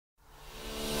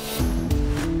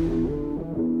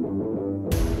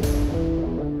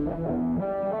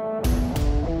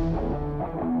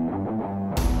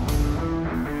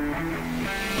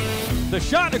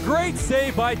shot and a great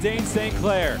save by Dane St.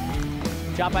 Clair.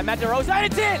 Shot by Matt DeRosa, and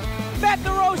it's in! Matt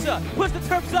DeRosa puts the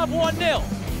Terps up 1-0.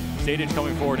 Sadich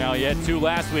coming forward now. He had 2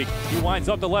 last week. He winds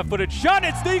up the left-footed shot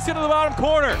and it sneaks into the bottom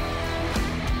corner.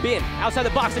 Bin outside the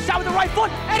box, the shot with the right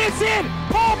foot, and it's in!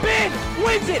 Paul Bin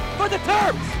wins it for the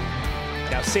Terps!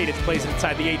 Now Sadich plays it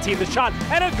inside the 18, the shot,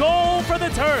 and a goal for the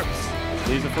Terps.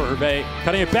 Leaves it for Hervé,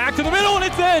 cutting it back to the middle, and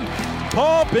it's in!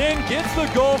 Paul Bin gets the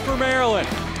goal for Maryland.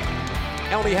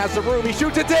 Elney has the room, he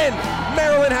shoots it in!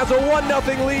 Maryland has a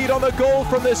 1-0 lead on the goal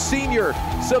from the senior,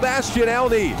 Sebastian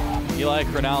Elney. Eli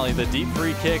Cronali, the deep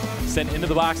free kick, sent into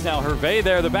the box now. Hervé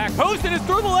there, the back post, and it's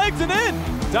through the legs and in!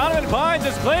 Donovan Pines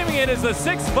is claiming it as the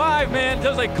 6'5" man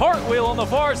does a cartwheel on the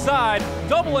far side,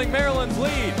 doubling Maryland's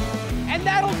lead. And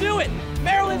that'll do it!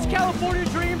 Maryland's California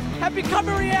dreams have become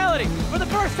a reality. For the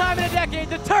first time in a decade,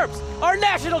 the Terps are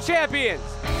national champions.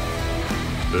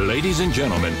 Ladies and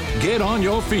gentlemen, get on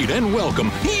your feet and welcome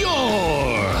your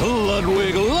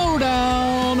Ludwig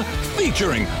Lowdown,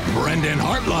 featuring Brendan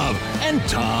Hartlove and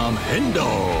Tom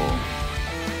Hindle.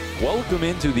 Welcome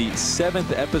into the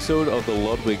 7th episode of the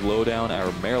Ludwig Lowdown,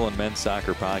 our Maryland men's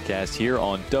soccer podcast here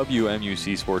on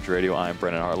WMUC Sports Radio. I'm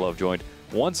Brendan Hartlove, joined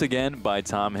once again by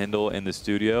Tom Hindle in the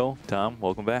studio. Tom,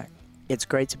 welcome back. It's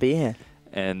great to be here.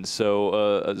 And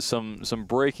so some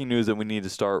breaking news that we need to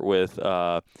start with.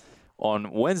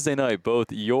 On Wednesday night,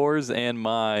 both yours and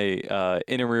my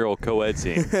intramural co-ed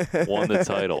team won the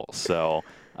title. So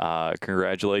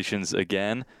congratulations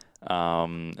again.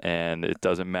 And it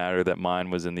doesn't matter that mine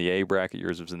was in the A bracket,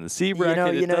 yours was in the C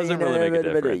bracket. It doesn't really make a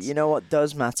difference. You know what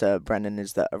does matter, Brendan,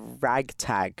 is that a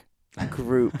ragtag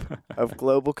group of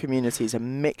global communities, a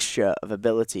mixture of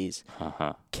abilities,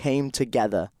 came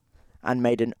together and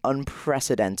made an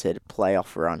unprecedented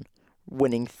playoff run,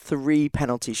 winning 3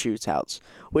 penalty shootouts,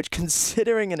 which,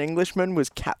 considering an Englishman was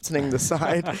captaining the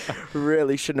side,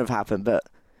 really shouldn't have happened. But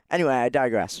anyway, I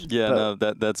digress. Yeah, no,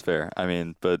 that's fair. I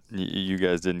mean, but you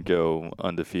guys didn't go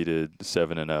undefeated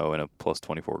 7-0 and a plus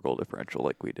 24 goal differential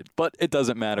like we did. But it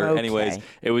doesn't matter. Okay. Anyways,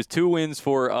 it was 2 wins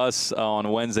for us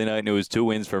on Wednesday night, and it was 2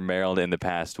 wins for Maryland in the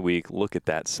past week. Look at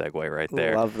that segue right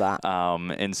there. Love that.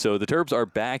 And so the Terps are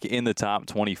back in the top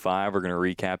 25. We're going to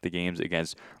recap the games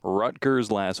against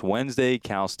Rutgers last Wednesday,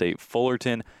 Cal State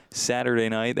Fullerton Saturday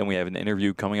night. Then we have an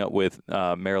interview coming up with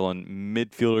Maryland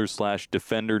midfielder /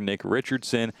 defender Nick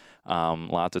Richardson.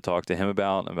 Lot to talk to him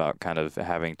about kind of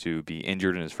having to be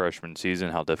injured in his freshman season,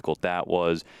 how difficult that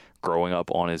was, growing up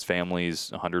on his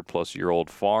family's 100-plus-year-old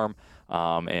farm,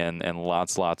 and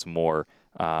lots more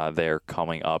there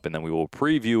coming up. And then we will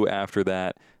preview after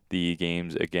that the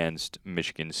games against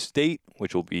Michigan State,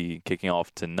 which will be kicking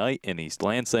off tonight in East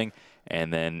Lansing,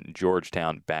 and then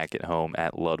Georgetown back at home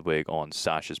at Ludwig on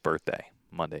Sasha's birthday,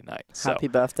 Monday night. Happy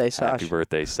birthday, Sash. Happy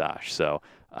birthday, Sash. So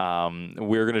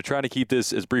we're going to try to keep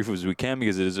this as brief as we can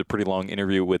because it is a pretty long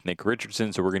interview with Nick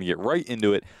Richardson. So we're going to get right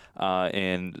into it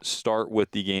and start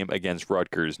with the game against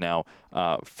Rutgers. Now,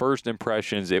 first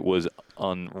impressions, it was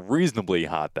unreasonably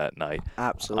hot that night.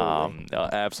 Absolutely.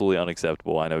 Absolutely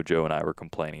unacceptable. I know Joe and I were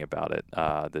complaining about it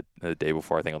the day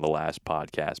before, I think, on the last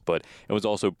podcast. But it was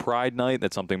also Pride Night.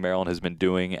 That's something Maryland has been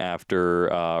doing after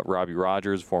Robbie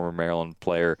Rogers, former Maryland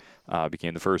player,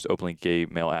 became the first openly gay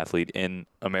male athlete in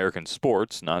American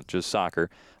sports, not just soccer,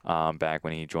 back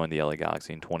when he joined the LA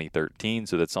Galaxy in 2013.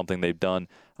 So that's something they've done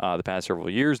the past several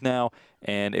years now.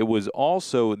 And it was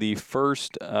also the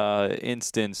first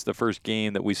instance, the first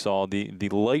game that we saw the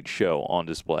light show on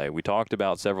display. We talked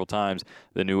about several times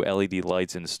the new LED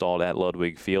lights installed at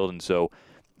Ludwig Field. And so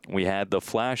we had the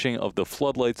flashing of the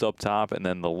floodlights up top, and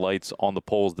then the lights on the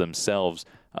poles themselves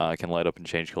can light up and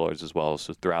change colors as well.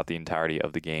 So throughout the entirety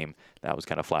of the game, that was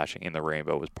kind of flashing in the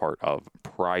rainbow as part of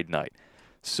Pride Night.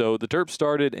 So the Terps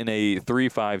started in a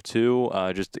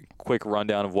 3-5-2. Just a quick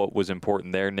rundown of what was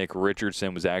important there. Nick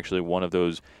Richardson was actually one of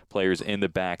those players in the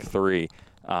back three.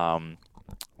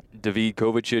 David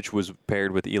Kovacic was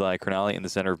paired with Eli Cronali in the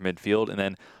center of midfield, and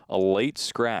then a late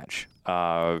scratch,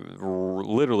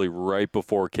 literally right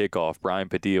before kickoff. Brian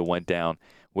Padilla went down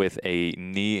with a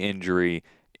knee injury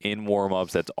in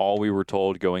warm-ups. That's all we were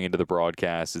told going into the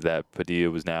broadcast, is that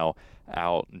Padilla was now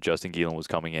out. Justin Geelan was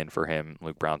coming in for him.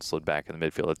 Luke Brown slid back in the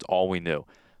midfield. That's all we knew.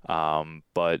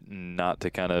 But not to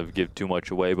kind of give too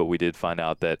much away, but we did find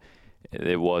out that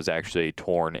it was actually a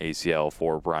torn ACL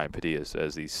for Brian Padilla,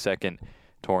 as the second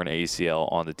torn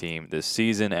ACL on the team this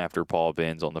season after Paul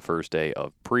Binns on the first day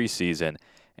of preseason.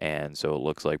 And so it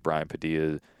looks like Brian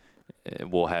Padilla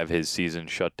will have his season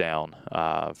shut down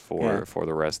for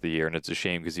the rest of the year. And it's a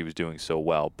shame because he was doing so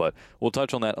well. But we'll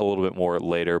touch on that a little bit more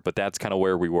later. But that's kind of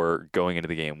where we were going into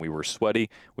the game. We were sweaty.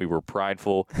 We were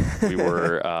prideful. we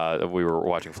were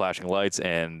watching flashing lights.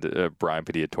 And Brian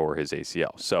Padilla tore his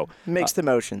ACL. So mixed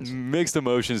emotions. Mixed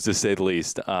emotions, to say the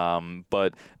least.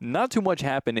 But not too much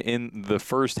happened in the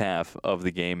first half of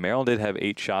the game. Maryland did have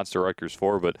 8 shots to Rutgers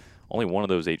 4, but only one of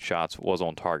those 8 shots was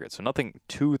on target. So nothing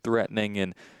too threatening.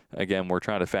 And again, we're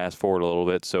trying to fast forward a little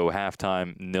bit. So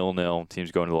halftime, 0-0.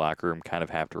 Teams go into the locker room, kind of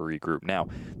have to regroup. Now,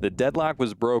 the deadlock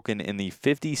was broken in the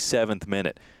 57th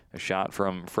minute. A shot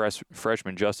from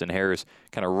freshman Justin Harris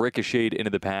kind of ricocheted into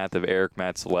the path of Eric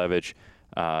Matsulevich,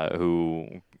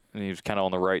 who he was kind of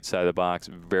on the right side of the box,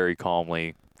 very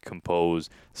calmly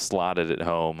composed, slotted it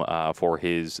home for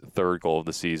his 3rd goal of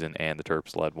the season, and the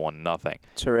Terps led 1-0.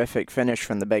 Terrific finish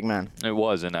from the big man. It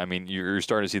was, and I mean, you're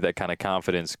starting to see that kind of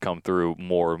confidence come through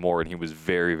more and more, and he was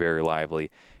very, very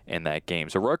lively in that game.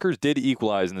 So Rutgers did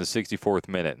equalize in the 64th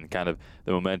minute, and kind of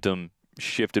the momentum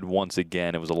shifted once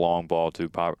again. It was a long ball to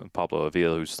Pablo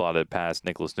Avila, who slotted past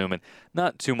Nicholas Newman.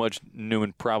 Not too much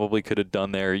Newman probably could have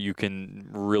done there. You can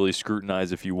really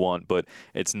scrutinize if you want, but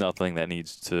it's nothing that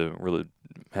needs to really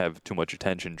have too much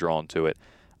attention drawn to it.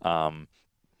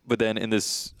 But then in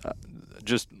this,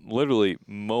 just literally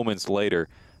moments later,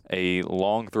 a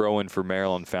long throw-in for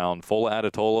Maryland found Fola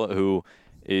Adetola, who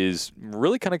is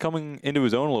really kind of coming into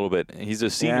his own a little bit. He's a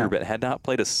senior, but had not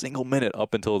played a single minute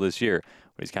up until this year.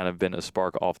 But he's kind of been a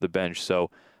spark off the bench. So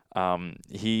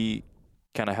he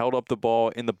kind of held up the ball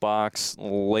in the box,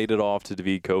 laid it off to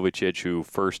David Kovacic, who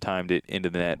first timed it into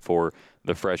the net for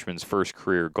the freshman's first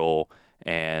career goal.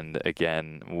 And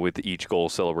again, with each goal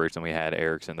celebration, we had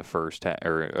Erickson the first,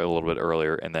 or a little bit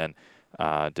earlier, and then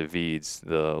David's,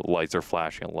 the lights are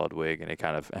flashing at Ludwig, and it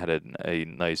kind of had a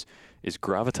nice, is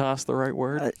gravitas the right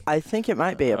word? I think it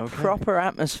might be a proper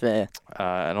atmosphere.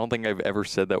 I don't think I've ever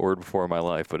said that word before in my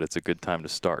life, but it's a good time to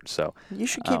start. So you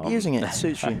should keep using it. It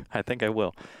suits you. I think I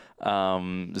will.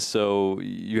 So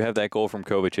you have that goal from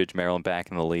Kovacic, Maryland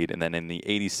back in the lead, and then in the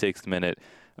 86th minute,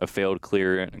 a failed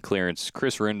clearance.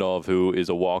 Chris Rindolph, who is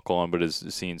a walk-on but has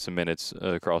seen some minutes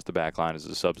across the back line as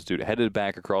a substitute, headed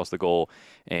back across the goal,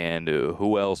 and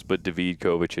who else but David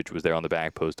Kovacic was there on the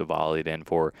back post to volley it in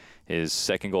for his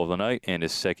 2nd goal of the night and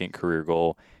his 2nd career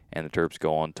goal, and the Terps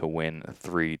go on to win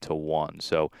 3-1.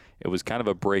 So it was kind of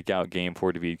a breakout game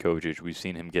for David Kovacic. We've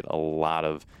seen him get a lot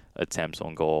of attempts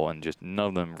on goal, and just none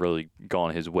of them really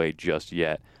gone his way just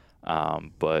yet.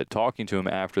 But talking to him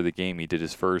after the game, he did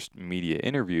his first media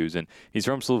interviews, and he's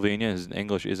from Slovenia. His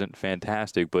English isn't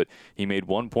fantastic, but he made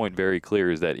one point very clear,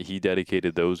 is that he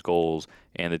dedicated those goals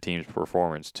and the team's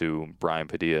performance to Brian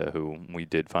Padilla, who we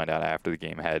did find out after the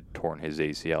game had torn his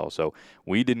ACL. So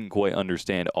we didn't quite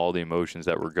understand all the emotions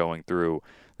that were going through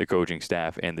the coaching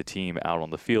staff and the team out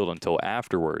on the field until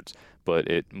afterwards, but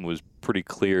it was pretty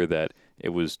clear that it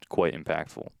was quite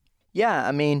impactful. Yeah,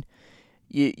 I mean,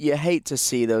 You hate to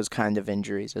see those kind of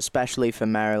injuries, especially for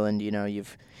Maryland. You know,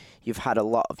 you've had a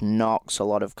lot of knocks, a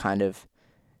lot of kind of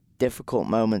difficult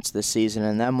moments this season,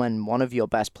 and then when one of your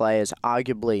best players,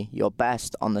 arguably your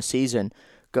best on the season,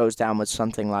 goes down with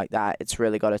something like that, it's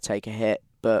really got to take a hit.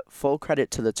 But full credit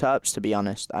to the Terps, to be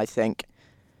honest. I think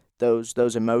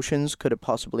those emotions could have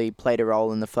possibly played a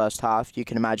role in the first half. You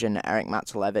can imagine Eric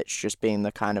Matsulevich just being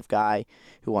the kind of guy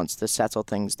who wants to settle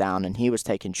things down, and he was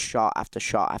taking shot after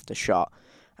shot after shot.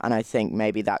 And I think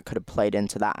maybe that could have played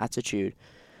into that attitude.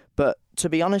 But to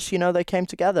be honest, you know, they came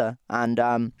together,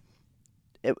 and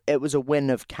it was a win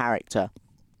of character.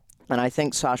 And I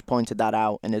think Sash pointed that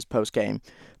out in his post-game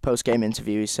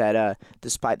interview. He said,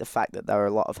 despite the fact that there were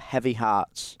a lot of heavy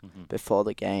hearts before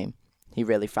the game, he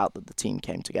really felt that the team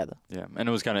came together. Yeah, and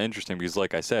it was kind of interesting because,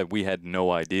 like I said, we had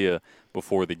no idea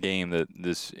before the game that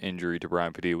this injury to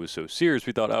Brian Padilla was so serious.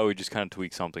 We thought, he just kind of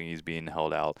tweaked something. He's being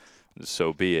held out.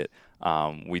 So be it.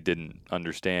 We didn't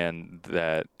understand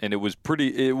that, and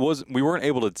we weren't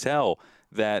able to tell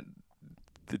that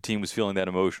the team was feeling that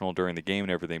emotional during the game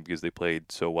and everything because they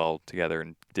played so well together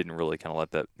and didn't really kind of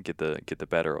let that get the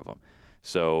better of them.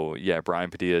 So yeah, Brian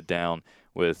Padilla down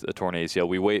with a torn ACL.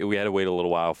 We had to wait a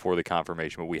little while for the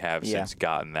confirmation, but we have since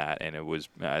gotten that, and it was,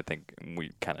 I think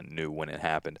we kind of knew when it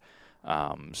happened.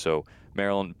 So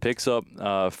Maryland picks up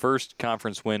first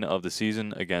conference win of the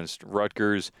season against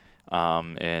Rutgers,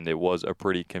 and it was a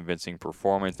pretty convincing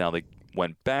performance. Now they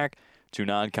went back to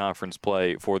non-conference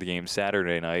play for the game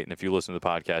Saturday night, and if you listen to the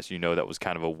podcast, you know that was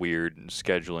kind of a weird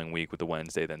scheduling week with the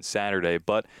Wednesday then Saturday,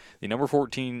 but the number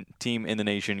 14 team in the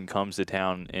nation comes to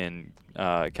town in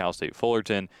Cal State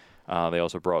Fullerton. They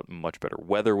also brought much better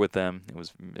weather with them.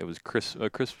 It was a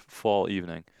crisp fall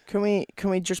evening. Can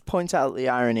we just point out the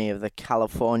irony of the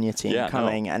California team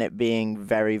coming and it being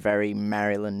very, very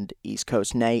Maryland East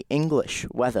Coast, nay English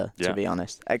weather, to be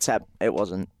honest. Except it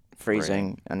wasn't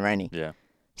freezing and rainy. Yeah.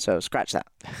 So scratch that.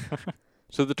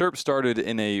 So the Terps started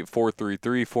in a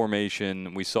 4-3-3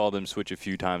 formation. We saw them switch a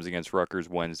few times against Rutgers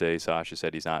Wednesday. Sasha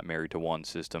said he's not married to one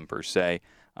system per se.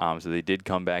 So they did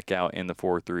come back out in the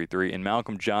 4-3-3. And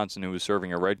Malcolm Johnson, who was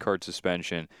serving a red card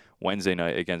suspension Wednesday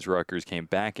night against Rutgers, came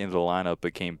back into the lineup,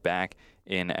 but came back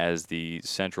in as the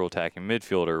central attacking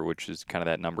midfielder, which is kind of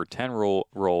that number 10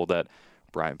 role that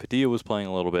Brian Padilla was playing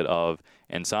a little bit of.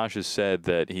 And Sasha said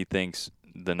that he thinks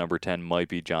the number 10 might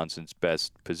be Johnson's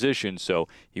best position, so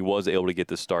he was able to get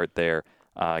the start there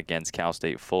against Cal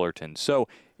State Fullerton. So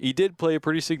he did play a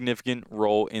pretty significant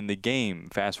role in the game.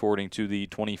 Fast forwarding to the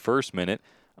 21st minute,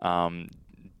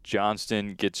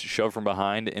 Johnston gets shoved from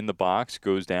behind in the box,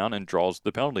 goes down, and draws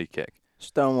the penalty kick.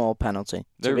 Stonewall penalty.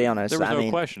 To be honest, there was no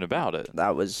question about it.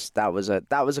 That was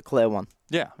a clear one.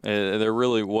 Yeah, there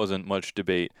really wasn't much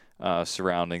debate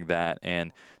surrounding that,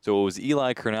 and so it was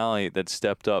Eli Crognale that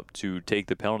stepped up to take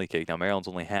the penalty kick. Now Maryland's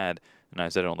only had, and I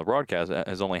said it on the broadcast,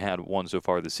 has only had one so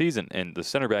far this season, and the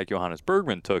center back Johannes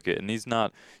Bergman took it, and he's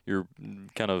not your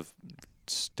kind of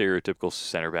stereotypical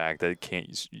center back that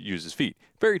can't use his feet.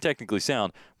 Very technically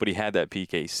sound, but he had that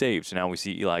PK saved. So now we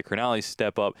see Eli Crognale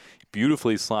step up,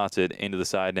 beautifully slots it into the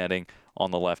side netting on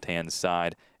the left-hand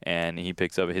side, and he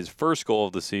picks up his first goal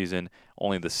of the season,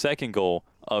 only the second goal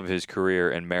of his career,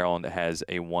 and Maryland has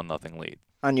a 1-0 lead.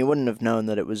 And you wouldn't have known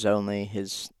that it was only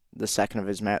the second of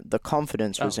his The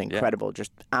confidence was incredible. Yeah.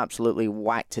 Just absolutely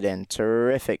whacked it in.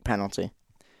 Terrific penalty.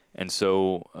 And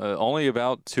so only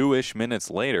about 2-ish minutes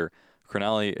later,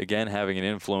 Crognale again having an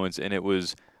influence, and it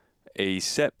was a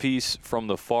set piece from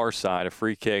the far side, a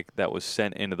free kick that was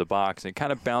sent into the box. And it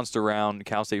kind of bounced around.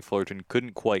 Cal State Fullerton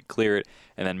couldn't quite clear it,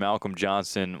 and then Malcolm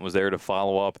Johnson was there to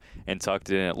follow up and tucked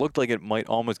it in. It looked like it might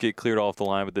almost get cleared off the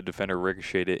line, but the defender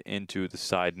ricocheted it into the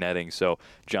side netting. So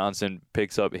Johnson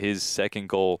picks up his second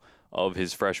goal of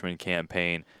his freshman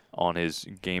campaign on his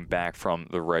game back from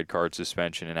the red card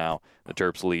suspension, and now the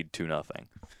Terps lead 2-0.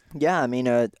 Yeah, I mean,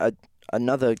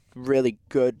 another really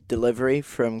good delivery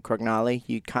from Crognale.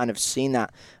 You kind of seen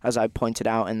that, as I pointed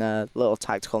out in the little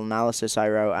tactical analysis I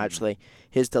wrote, actually.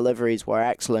 His deliveries were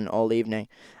excellent all evening,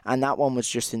 and that one was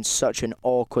just in such an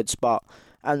awkward spot.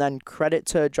 And then credit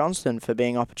to Johnston for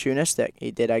being opportunistic.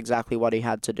 He did exactly what he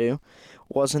had to do.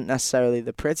 Wasn't necessarily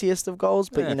the prettiest of goals,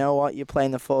 but you know what? You're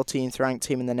playing the 14th ranked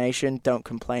team in the nation. Don't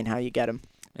complain how you get them.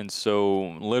 And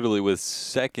so, literally with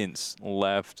seconds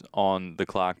left on the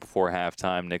clock before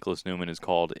halftime, Nicholas Newman is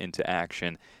called into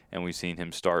action, and we've seen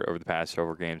him start over the past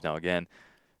several games. Now, again,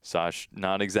 Sash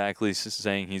not exactly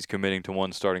saying he's committing to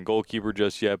one starting goalkeeper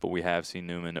just yet, but we have seen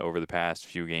Newman over the past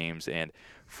few games, and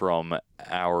from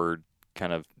our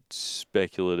kind of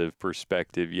speculative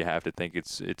perspective, you have to think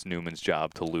it's Newman's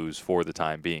job to lose for the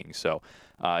time being. So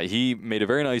he made a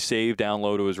very nice save down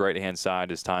low to his right-hand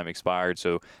side as time expired.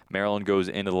 So Maryland goes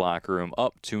into the locker room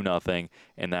up 2-0,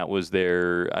 and that was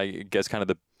their, I guess, kind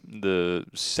of the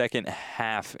second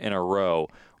half in a row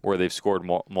where they've scored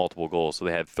multiple goals. So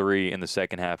they had 3 in the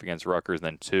second half against Rutgers,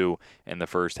 then 2 in the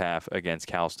first half against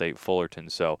Cal State Fullerton.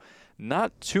 So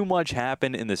not too much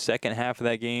happened in the second half of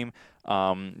that game.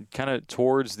 Kind of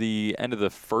towards the end of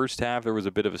the first half, there was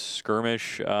a bit of a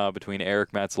skirmish between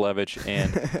Eric Matzlevich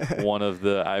and one of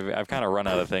the. I've kind of run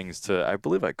out of things to. I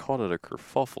believe I called it a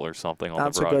kerfuffle or something on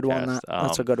the broadcast. That's a good one.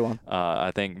 That's a good one. I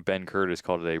think Ben Curtis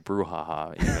called it a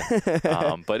brouhaha.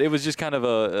 Even. But it was just kind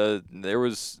of there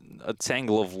was a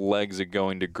tangle of legs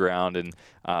going to ground, and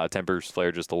tempers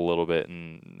flared just a little bit,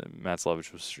 and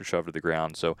Matzlevich was shoved to the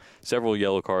ground. So several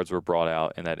yellow cards were brought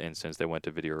out in that instance. They went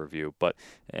to video review, but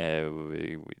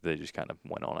they just kind of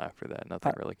went on after that.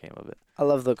 Nothing really came of it. I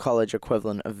love the college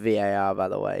equivalent of VAR, by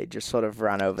the way. Just sort of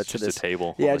ran over to this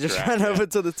table. Yeah, just ran over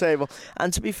to the table.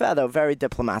 And to be fair, though, very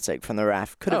diplomatic from the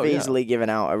ref. Could have easily given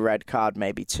out a red card,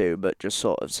 maybe 2, but just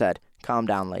sort of said, calm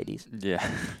down, ladies. Yeah,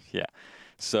 yeah.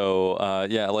 So,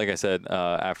 like I said,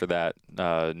 after that,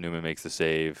 Newman makes the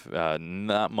save.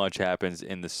 Not much happens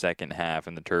in the second half,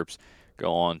 and the Terps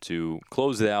go on to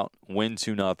close it out, win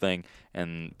 2-0,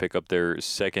 and pick up their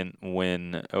second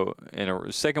win in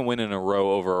a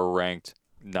row over a ranked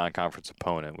non-conference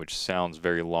opponent, which sounds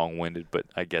very long-winded, but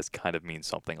I guess kind of means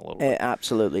something a little bit. It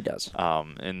absolutely does.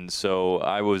 And so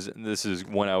this is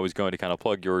when I was going to kind of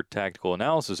plug your tactical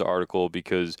analysis article,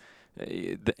 because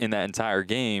in that entire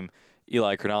game,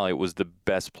 Eli Crognale was the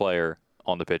best player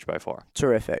on the pitch by far.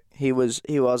 Terrific. He was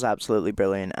absolutely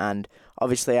brilliant, and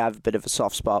obviously I have a bit of a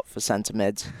soft spot for centre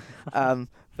mids.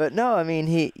 But no, I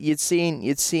mean you'd seen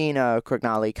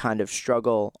Crognali kind of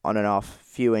struggle on and off,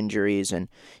 few injuries, and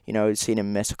you'd seen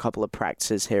him miss a couple of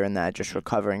practices here and there, just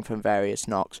recovering from various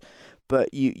knocks.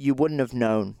 But you wouldn't have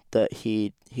known that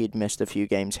he'd missed a few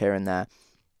games here and there.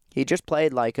 He just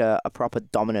played like a proper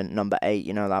dominant number 8,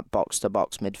 that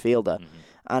box-to-box midfielder. Mm-hmm.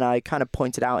 And I kind of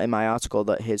pointed out in my article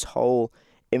that his whole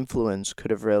influence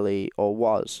could have really, or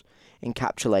was,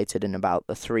 encapsulated in about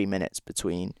the 3 minutes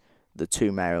between the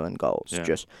 2 Maryland goals. Yeah.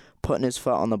 Just putting his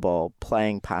foot on the ball,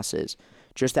 playing passes,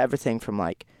 just everything from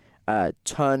like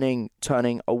turning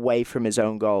away from his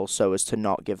own goal so as to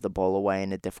not give the ball away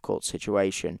in a difficult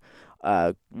situation.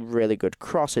 Really good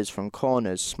crosses from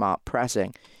corners, smart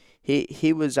pressing.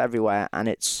 He was everywhere, and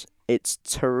it's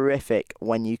terrific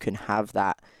when you can have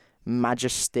that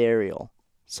magisterial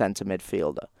centre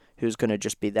midfielder who's going to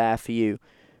just be there for you,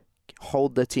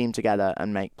 hold the team together,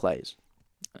 and make plays.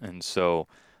 And so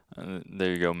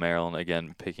there you go, Maryland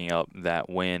again picking up that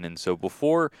win. And so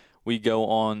before we go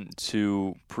on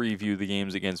to preview the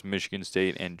games against Michigan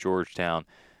State and Georgetown,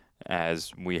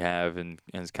 as we have and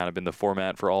has kind of been the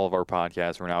format for all of our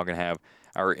podcasts, we're now going to have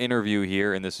our interview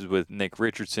here, and this is with Nick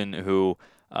Richardson, who,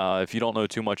 if you don't know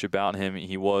too much about him,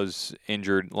 he was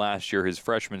injured last year, his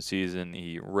freshman season.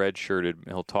 He redshirted.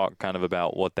 He'll talk kind of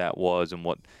about what that was and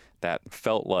what that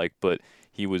felt like, but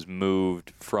he was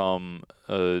moved from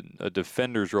a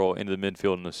defender's role into the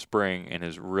midfield in the spring and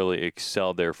has really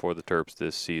excelled there for the Terps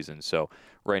this season. So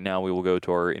right now we will go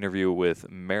to our interview with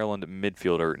Maryland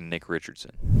midfielder Nick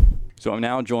Richardson. So I'm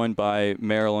now joined by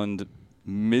Maryland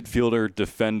midfielder,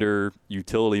 defender,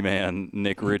 utility man,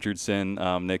 Nick Richardson.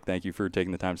 Nick, thank you for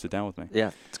taking the time to sit down with me.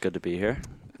 Yeah, it's good to be here.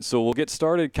 So we'll get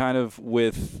started kind of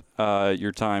with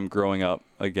your time growing up.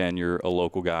 Again, you're a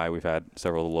local guy. We've had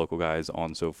several of the local guys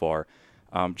on so far.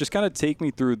 Just kind of take me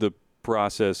through the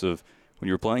process of when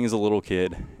you were playing as a little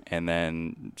kid and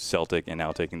then Celtic and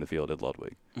now taking the field at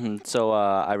Ludwig. Mm-hmm. So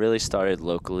I really started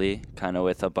locally, kind of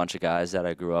with a bunch of guys that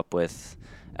I grew up with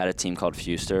at a team called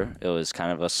Fuster. It was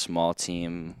kind of a small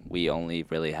team. We only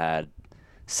really had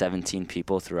 17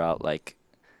 people throughout like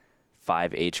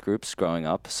 5 age groups growing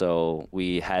up. So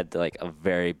we had like a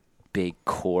very big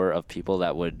core of people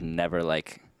that would never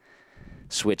like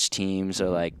switch teams or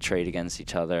like trade against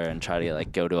each other and try to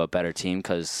like go to a better team,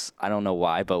 because I don't know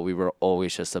why, but we were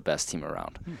always just the best team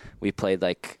around. We played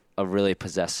like a really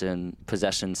possession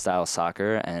style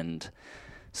soccer, and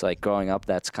so like growing up,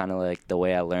 that's kind of like the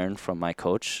way I learned from my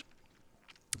coach,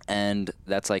 and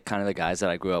that's like kind of the guys that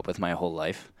I grew up with my whole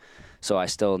life. So I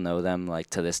still know them like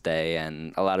to this day,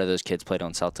 and a lot of those kids played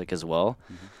on Celtic as well.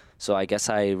 Mm-hmm. So I guess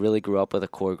I really grew up with a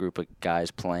core group of guys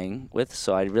playing with,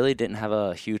 so I really didn't have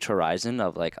a huge horizon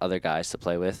of like other guys to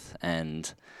play with,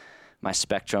 and my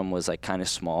spectrum was like kind of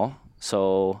small.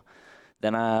 So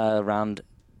then around,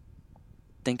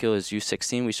 I think it was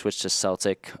U16, we switched to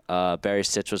Celtic. Barry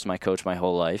Stitch was my coach my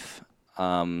whole life.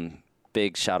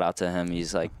 Big shout out to him.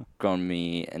 He's like grown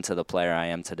me into the player I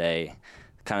am today,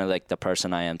 kind of like the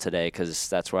person I am today, because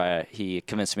that's why he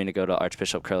convinced me to go to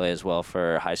Archbishop Curley as well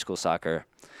for high school soccer.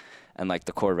 And like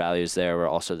the core values there were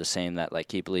also the same that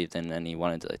like he believed in, and he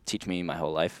wanted to teach me my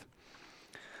whole life.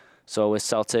 So with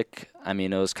Celtic, I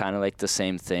mean, it was kind of like the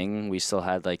same thing. We still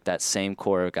had like that same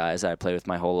core of guys that I played with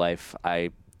my whole life.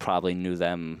 I probably knew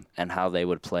them and how they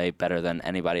would play better than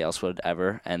anybody else would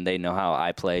ever, and they know how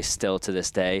I play still to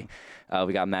this day.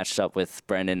 We got matched up with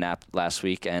Brandon Knapp last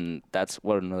week, and that's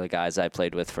one of the guys I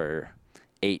played with for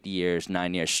 9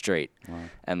 years straight. Wow.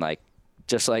 And like,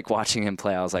 just like watching him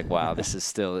play, I was like, wow, this is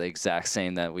still the exact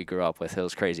same that we grew up with. It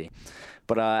was crazy.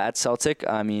 But at Celtic,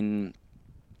 I mean,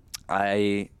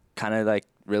 I kind of like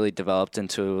really developed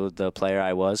into the player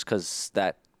I was, because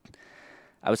that,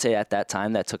 I would say at that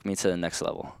time, that took me to the next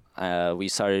level. We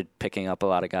started picking up a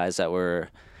lot of guys that were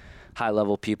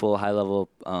high-level people, high-level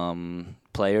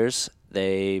players.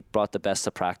 They brought the best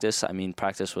to practice. I mean,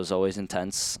 practice was always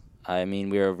intense. I mean,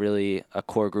 we were really a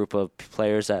core group of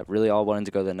players that really all wanted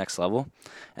to go to the next level.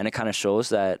 And it kind of shows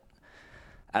that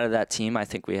out of that team, I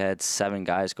think we had 7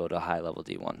 guys go to high-level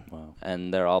D1. Wow.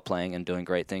 And they're all playing and doing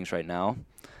great things right now.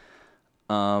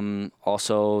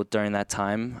 Also, during that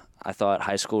time, I thought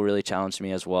high school really challenged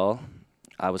me as well.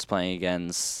 I was playing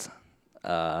against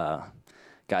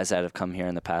guys that have come here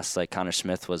in the past. Like Connor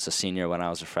Smith was a senior when I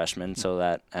was a freshman, so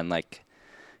that, and like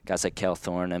guys like Cale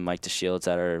Thorne and Mike DeShields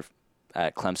that are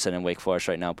at Clemson and Wake Forest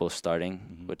right now, both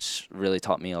starting, which really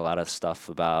taught me a lot of stuff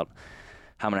about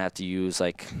how I'm going to have to use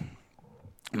like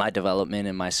my development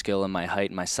and my skill and my height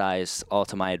and my size all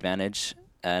to my advantage.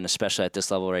 and especially at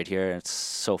this level right here, it's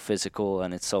so physical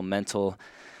and it's so mental.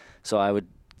 So I would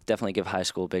definitely give high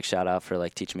school a big shout out for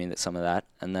like teaching me some of that.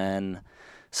 And then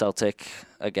Celtic,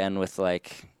 again, with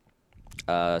like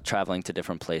traveling to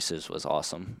different places was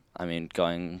awesome. I mean,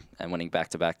 going and winning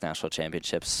back-to-back national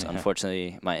championships. Yeah.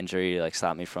 Unfortunately, my injury like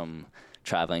stopped me from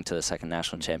traveling to the second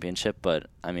national championship, but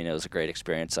I mean, it was a great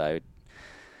experience. I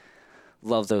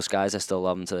love those guys. I still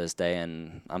love them to this day,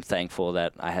 and I'm thankful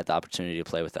that I had the opportunity to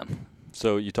play with them.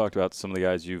 So you talked about some of the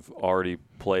guys you've already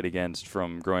played against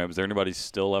from growing up. Is there anybody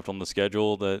still left on the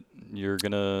schedule that you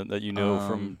know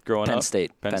from growing Penn up?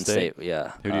 State. Penn State,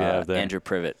 yeah. Who do you have there? Andrew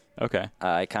Privet. Okay.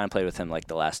 I kind of played with him like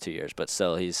the last 2 years, but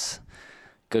still he's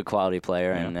a good quality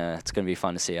player, Yeah. and it's going to be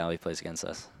fun to see how he plays against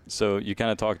us. So you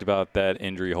kind of talked about that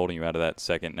injury holding you out of that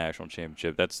second national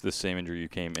championship. That's the same injury you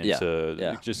came into.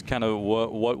 Yeah. Just kind of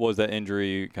what was that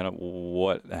injury? Kind of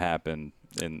what happened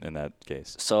in that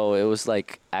case? So it was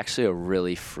like actually a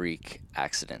really freak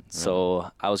accident. Really?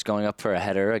 So I was going up for a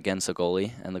header against a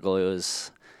goalie, and the goalie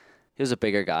was a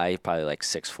bigger guy, probably like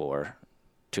 6'4",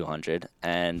 200,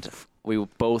 and we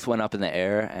both went up in the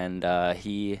air, and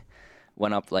he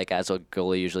went up like as a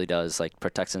goalie usually does, like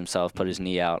protects himself, put his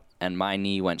knee out, and my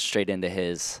knee went straight into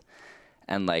his,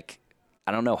 and like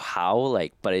I don't know how,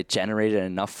 like, but it generated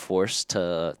enough force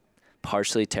to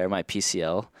partially tear my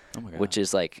PCL, which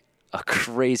is like a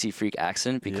crazy freak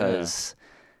accident because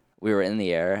we were in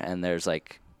the air and there's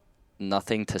like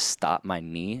nothing to stop my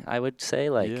knee, I would say.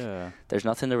 Like there's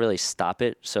nothing to really stop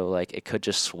it, so like it could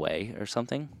just sway or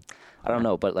something. I don't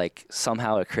know, but like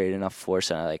somehow it created enough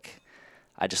force, and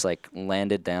I just like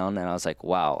landed down, and I was like,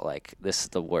 wow, like this is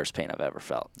the worst pain I've ever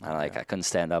felt. And like I couldn't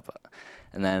stand up,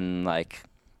 and then like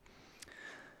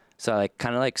so I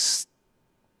kind of like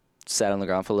sat on the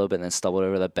ground for a little bit and then stumbled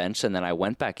over the bench, and then I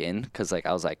went back in because like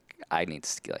I was like, I need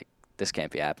to, like, this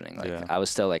can't be happening. Like I was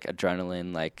still like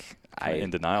adrenaline, like in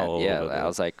denial. I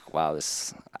was like, wow,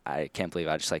 I can't believe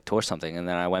I just like tore something. And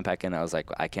then I went back in, I was like,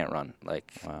 I can't run.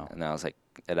 Like, and then I was like,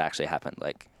 it actually happened.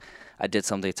 Like I did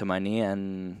something to my knee,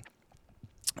 and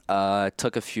it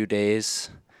took a few days,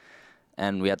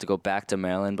 and we had to go back to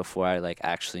Maryland before I like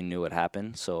actually knew what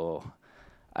happened. So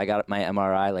I got my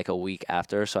MRI like a week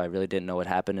after, so I really didn't know what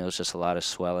happened. It was just a lot of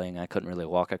swelling. I couldn't really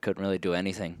walk. I couldn't really do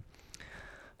anything.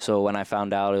 So when I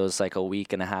found out, it was like a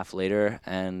week and a half later,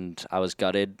 and I was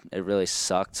gutted. It really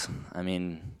sucked. I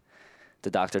mean,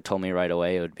 the doctor told me right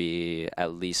away it would be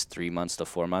at least 3 months to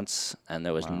 4 months, and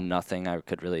there was nothing I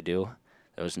could really do.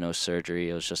 There was no surgery.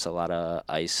 It was just a lot of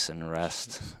ice and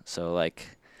rest. So, like,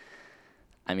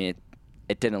 I mean,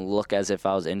 it didn't look as if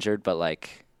I was injured, but,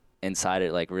 like, inside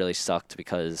it, like, really sucked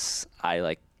because I,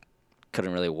 like,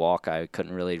 couldn't really walk. I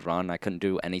couldn't really run. I couldn't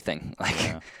do anything.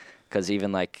 Like, because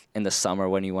even, like, in the summer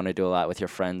when you want to do a lot with your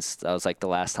friends, that was, like, the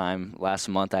last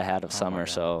month I had of summer.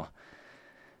 So,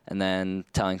 and then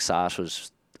telling Sash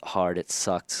was hard. It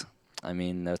sucked. I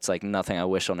mean, it's, like, nothing I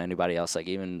wish on anybody else. Like,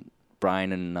 even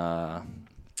Brian and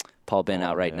Paul Bin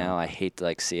out right now, I hate to,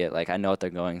 like, see it. Like, I know what they're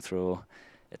going through.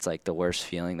 It's, like, the worst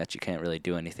feeling that you can't really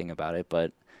do anything about it.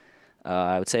 But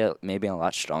I would say maybe a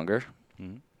lot stronger.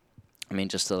 Mm-hmm. I mean,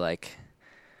 just to, like,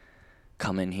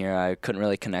 come in here, I couldn't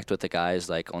really connect with the guys,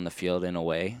 like, on the field in a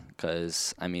way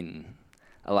because, I mean,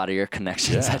 a lot of your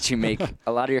connections that you make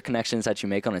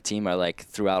on a team are, like,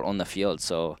 throughout on the field.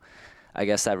 So I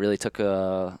guess that really took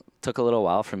a little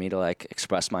while for me to, like,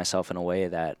 express myself in a way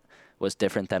that was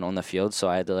different than on the field. So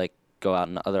I had to, like, go out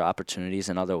in other opportunities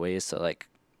and other ways to, like,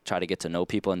 try to get to know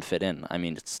people and fit in. I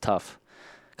mean, it's tough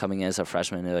coming in as a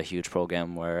freshman in a huge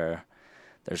program where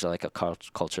there's, like, a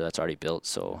culture that's already built.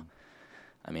 So,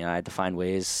 I mean, I had to find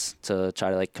ways to try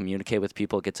to, like, communicate with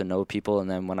people, get to know people. And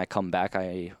then when I come back,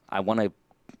 I want to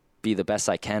be the best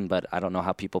I can, but I don't know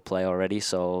how people play already.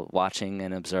 So watching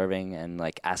and observing and,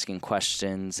 like, asking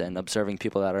questions and observing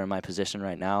people that are in my position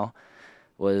right now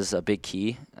was a big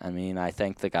key. I mean, I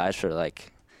thank the guys for,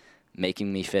 like,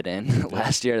 making me fit in.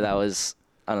 Last year, that was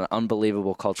an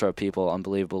unbelievable culture of people,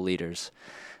 unbelievable leaders.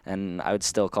 And I would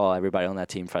still call everybody on that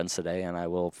team friends today, and I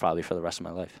will probably for the rest of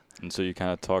my life. And so you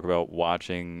kind of talk about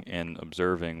watching and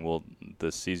observing. Well,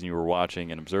 the season you were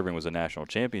watching and observing was a national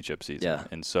championship season. Yeah.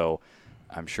 And so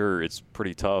I'm sure it's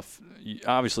pretty tough.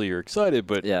 Obviously, you're excited,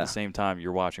 but at the same time,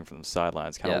 you're watching from the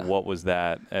sidelines. Kind of what was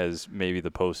that as maybe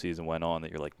the postseason went on that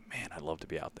you're like, man, I'd love to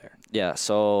be out there? Yeah,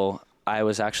 so I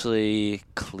was actually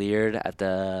cleared at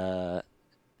the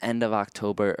end of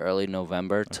October, early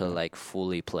November to, like,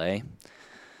 fully play,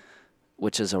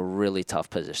 which is a really tough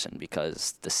position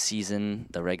because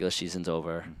the regular season's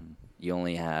over. Mm-hmm. You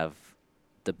only have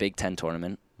the Big Ten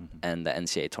tournament and the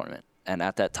NCAA tournament. And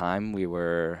at that time, we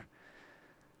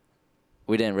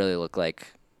didn't really look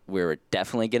like we were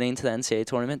definitely getting into the NCAA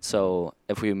tournament. So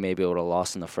if we maybe would have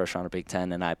lost in the first round of Big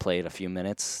Ten and I played a few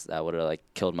minutes, that would have like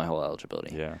killed my whole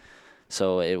eligibility. Yeah.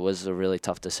 So it was a really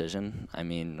tough decision. I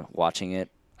mean, watching it,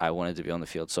 I wanted to be on the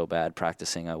field so bad.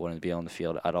 Practicing, I wanted to be on the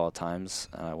field at all times.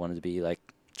 I wanted to be like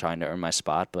trying to earn my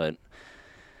spot. But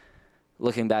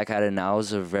looking back at it now, it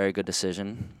was a very good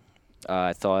decision.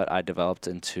 I thought I developed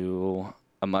into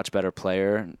a much better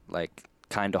player, like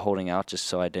kind of holding out just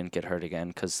so I didn't get hurt again,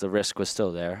 because the risk was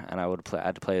still there, and I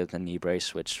had to play with a knee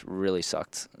brace, which really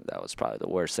sucked. That was probably the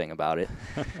worst thing about it.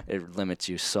 It limits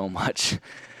you so much.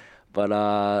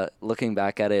 But looking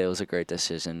back at it, it was a great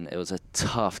decision. It was a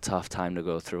tough time to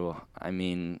go through. I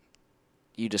mean,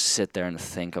 you just sit there and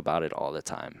think about it all the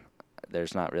time.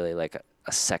 There's not really like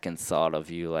a second thought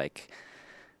of you like,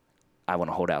 I want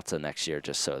to hold out to next year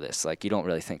just so this. Like, you don't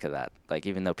really think of that. Like,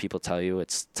 even though people tell you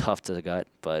it's tough to the gut,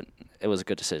 but it was a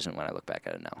good decision when I look back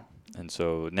at it now. And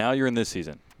so now you're in this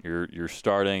season. You're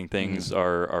starting. Things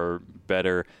are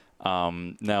better.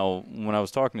 Now, when I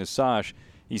was talking to Sash,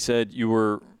 he said you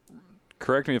were,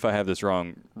 correct me if I have this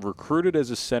wrong, recruited as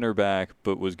a center back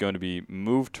but was going to be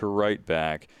moved to right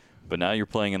back. But now you're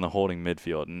playing in the holding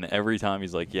midfield, and every time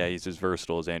he's like, "Yeah, he's as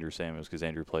versatile as Andrew Samuels," because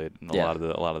Andrew played in a lot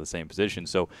of the same positions.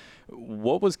 So,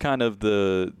 what was kind of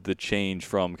the change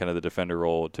from kind of the defender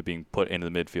role to being put into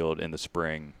the midfield in the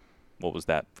spring? What was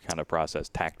that kind of process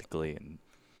tactically?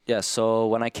 Yeah, so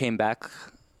when I came back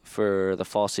for the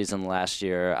fall season last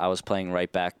year, I was playing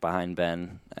right back behind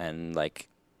Ben and like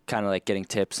kind of like getting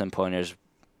tips and pointers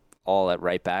all at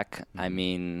right back. I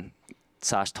mean,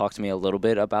 Sash talked to me a little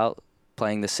bit about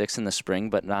playing the 6 in the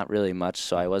spring, but not really much,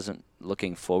 so I wasn't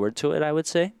looking forward to it, I would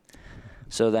say.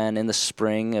 So then in the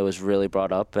spring, it was really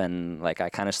brought up, and like I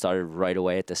kind of started right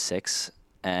away at the 6,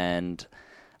 and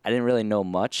I didn't really know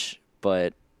much,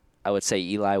 but I would say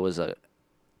Eli was a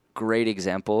great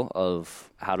example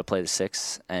of how to play the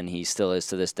 6, and he still is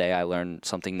to this day. I learn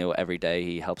something new every day.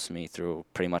 He helps me through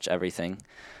pretty much everything.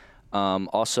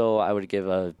 Also, I would give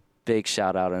a big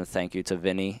shout out and a thank you to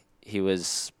Vinny. He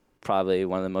was probably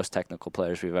one of the most technical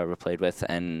players we've ever played with,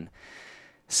 and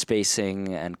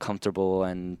spacing and comfortable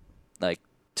and like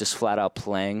just flat out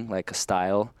playing like a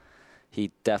style.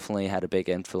 He definitely had a big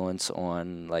influence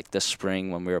on like the spring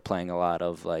when we were playing a lot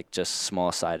of like just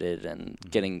small sided and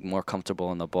getting more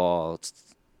comfortable in the ball,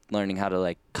 learning how to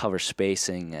like cover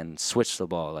spacing and switch the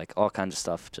ball, like all kinds of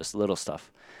stuff, just little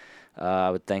stuff.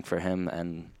 I would thank for him,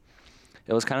 and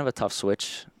it was kind of a tough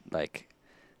switch. Like,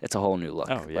 it's a whole new look.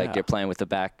 Oh, yeah. Like, you're playing with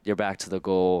your back to the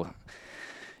goal.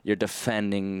 You're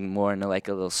defending more into like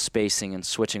a little spacing and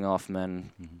switching off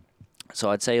men.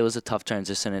 So I'd say it was a tough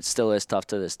transition. It still is tough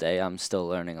to this day. I'm still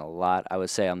learning a lot. I would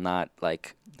say I'm not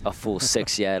like a full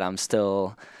 6 yet. I'm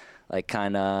still like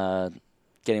kind of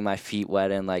getting my feet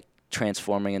wet and like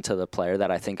transforming into the player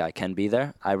that I think I can be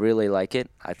there. I really like it.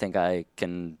 I think I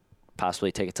can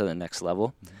possibly take it to the next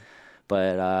level.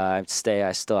 But I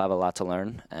still have a lot to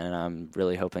learn, and I'm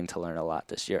really hoping to learn a lot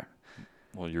this year.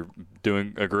 Well, you're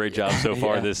doing a great job so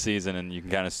far this season, and you can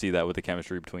kind of see that with the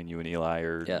chemistry between you and Eli,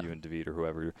 or you and David, or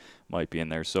whoever might be in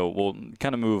there. So we'll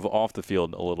kind of move off the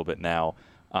field a little bit now.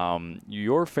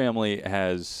 Your family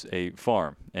has a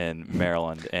farm in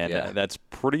Maryland, and that's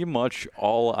pretty much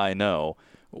all I know.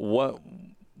 What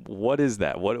is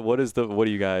that? What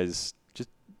do you guys, just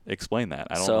explain that?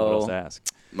 I don't know what else to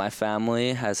ask. My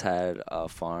family has had a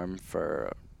farm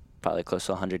for probably close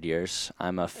to 100 years.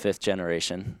 I'm a 5th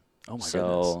generation. Oh, my goodness.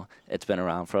 So it's been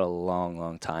around for a long,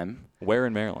 long time. Where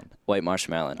in Maryland? White Marsh,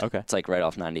 Maryland. Okay. It's like right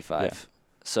off 95. Yeah.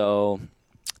 So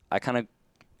I've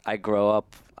grown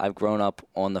up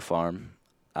on the farm.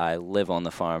 I live on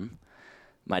the farm.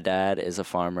 My dad is a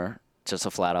farmer, just a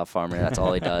flat-out farmer. That's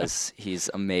all he does. He's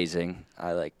amazing.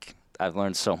 I've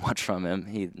learned so much from him.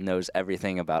 He knows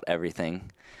everything about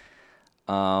everything.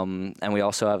 And we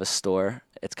also have a store.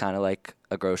 It's kind of like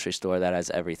a grocery store that has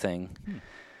everything.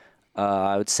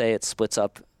 I would say it splits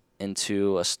up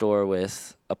into a store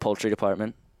with a poultry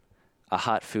department, a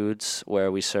hot foods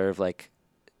where we serve like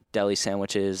deli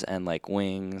sandwiches and like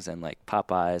wings and like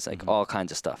Popeyes, like all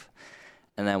kinds of stuff.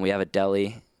 And then we have a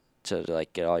deli to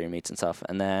like get all your meats and stuff.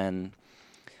 And then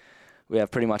we have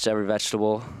pretty much every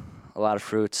vegetable, a lot of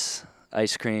fruits,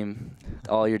 ice cream,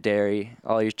 all your dairy,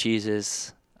 all your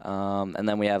cheeses. And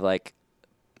then we have like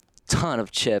ton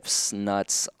of chips,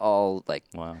 nuts, all like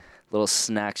little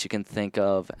snacks you can think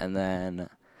of. And then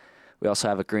we also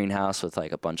have a greenhouse with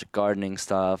like a bunch of gardening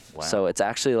stuff. Wow. So it's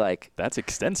actually like, that's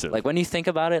extensive. Like when you think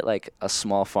about it, like a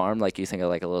small farm, like you think of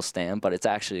like a little stand, but it's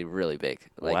actually really big.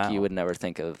 Like you would never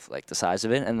think of like the size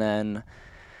of it. And then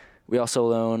we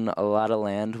also own a lot of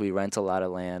land. We rent a lot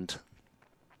of land.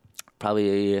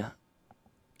 Probably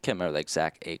can't remember the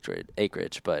exact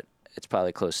acreage, but it's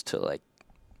probably close to like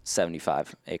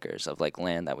 75 acres of like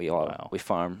land that we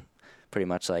farm pretty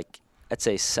much like I'd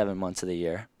say 7 months of the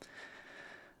year.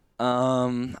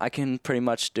 I can pretty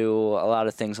much do a lot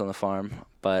of things on the farm,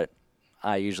 but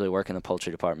I usually work in the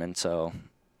poultry department, so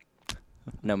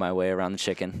know my way around the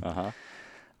chicken.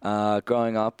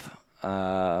 Growing up,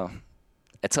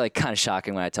 it's like kind of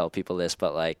shocking when I tell people this,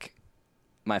 but like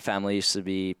my family used to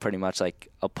be pretty much like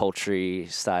a poultry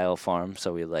style farm,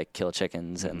 so we like kill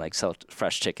chickens and like sell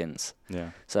fresh chickens. Yeah.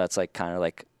 So that's like kind of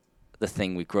like the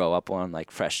thing we grow up on,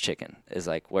 like fresh chicken is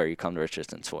like where you come to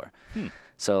Richardson's for.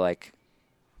 So like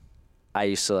I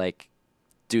used to like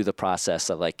do the process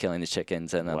of like killing the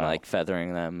chickens and then like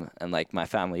feathering them, and like my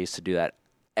family used to do that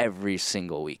every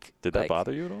single week. Did that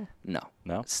bother you at all?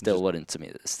 No. Still wouldn't to me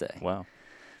to this day. Wow.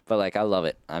 But like I love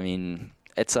it. I mean,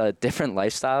 it's a different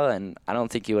lifestyle, and I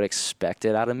don't think you would expect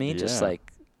it out of me. Just like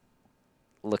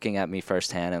looking at me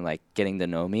firsthand and like getting to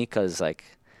know me, because like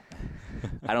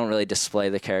I don't really display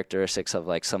the characteristics of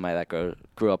like somebody that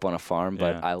grew up on a farm,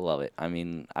 but I love it. I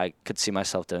mean, I could see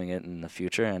myself doing it in the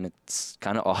future, and it's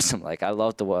kind of awesome. Like I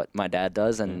love what my dad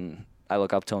does, and I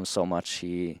look up to him so much.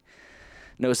 He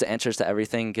knows the answers to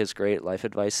everything, gives great life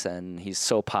advice, and he's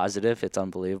so positive. It's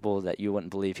unbelievable that you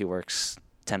wouldn't believe he works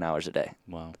 10 hours a day.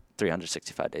 Wow.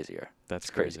 365 days a year. That's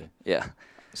crazy. Yeah.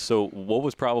 So what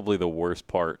was probably the worst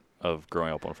part of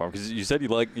growing up on a farm? Because you said you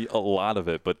like a lot of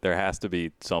it, but there has to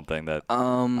be something that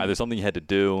either something you had to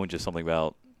do, just something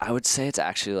about. I would say it's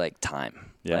actually like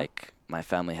time. Yeah. Like my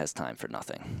family has time for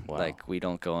nothing. Wow. Like we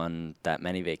don't go on that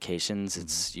many vacations.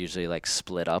 It's usually like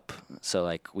split up. So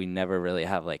like we never really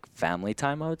have like family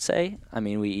time, I would say. I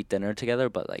mean, we eat dinner together,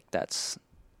 but like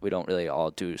we don't really all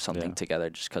do something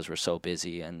together just because we're so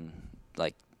busy, and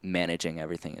like managing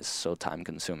everything is so time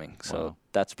consuming. So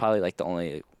that's probably like the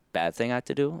only bad thing I have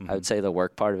to do. I would say the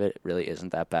work part of it really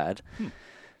isn't that bad.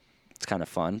 It's kind of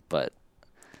fun, but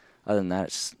other than that,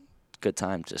 it's good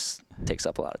time. Just takes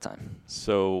up a lot of time.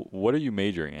 So what are you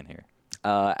majoring in here?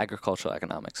 Agricultural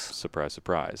economics. Surprise,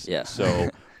 surprise. Yeah.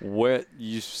 So what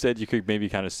you said you could maybe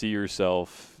kind of see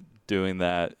yourself doing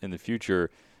that in the future.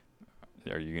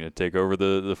 Are you going to take over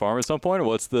the farm at some point, or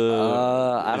what's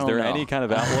the? Is there any kind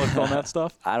of outlook on that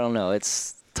stuff? I don't know.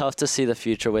 It's tough to see the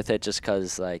future with it, just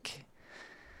because like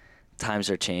times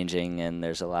are changing and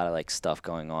there's a lot of like stuff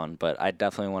going on. But I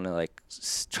definitely want to like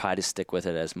try to stick with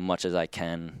it as much as I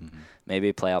can.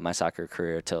 Maybe play out my soccer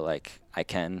career till like I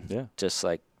can. Yeah. Just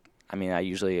like, I mean,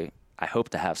 I hope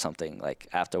to have something like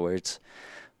afterwards.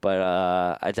 But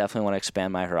I definitely want to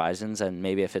expand my horizons, and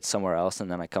maybe if it's somewhere else and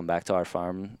then I come back to our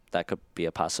farm, that could be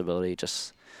a possibility,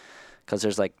 just because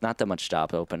there's like not that much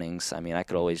job openings. I mean, I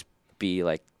could always be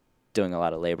like doing a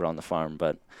lot of labor on the farm,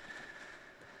 but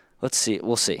let's see.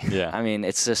 We'll see. Yeah. I mean,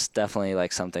 it's just definitely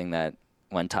like something that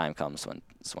when time comes, when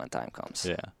time comes.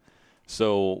 Yeah.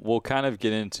 So we'll kind of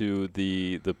get into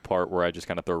the part where I just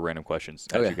kind of throw random questions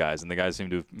at you guys, and the guys seem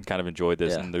to have kind of enjoyed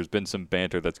this, and there's been some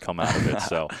banter that's come out of it.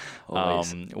 So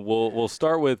we'll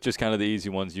start with just kind of the easy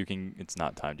ones. It's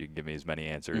not timed. You can give me as many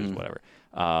answers, whatever.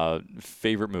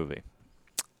 Favorite movie?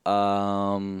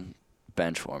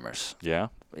 Benchwarmers. Yeah?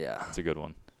 Yeah. That's a good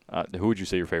one. Who would you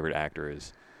say your favorite actor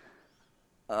is?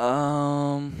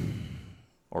 Or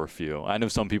a few. I know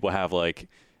some people have like,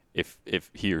 if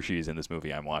he or she's in this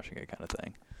movie, I'm watching it kind of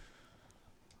thing.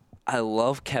 I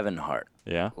love Kevin Hart.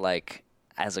 Yeah? Like,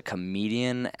 as a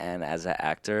comedian and as an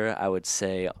actor, I would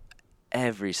say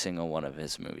every single one of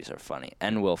his movies are funny.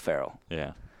 And Will Ferrell.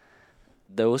 Yeah.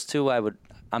 Those two,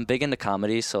 I'm big into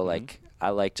comedy, so like I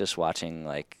like just watching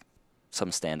like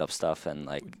some stand-up stuff and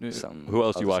like some. Who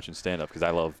else do you watch in stand-up? Because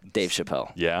I love Dave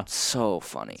Chappelle. Yeah. So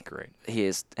funny. That's great.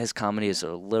 His comedy is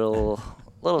a little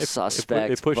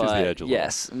suspect. It pushes but the edge a little.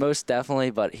 Yes, most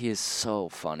definitely. But he is so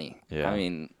funny. Yeah. I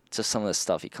mean, just some of the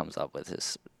stuff he comes up with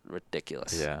is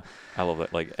ridiculous. Yeah, I love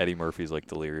it. Like Eddie Murphy's like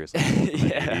delirious.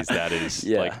 That is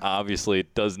like obviously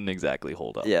it doesn't exactly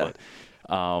hold up. Yeah. But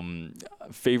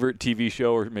favorite TV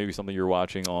show or maybe something you're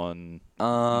watching on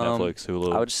Netflix,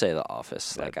 Hulu? I would say The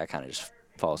Office. Like I kind of just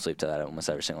fall asleep to that almost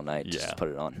every single night. Yeah. Just put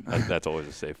it on. That's always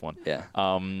a safe one. Yeah.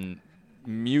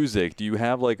 Music. Do you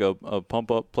have like a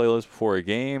pump up playlist before a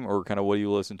game, or kind of what do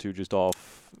you listen to just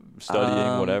off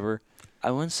studying, whatever?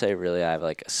 I wouldn't say really I have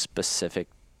like a specific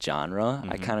genre.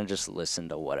 I kind of just listen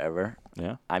to whatever.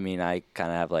 Yeah. I mean, I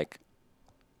kind of have like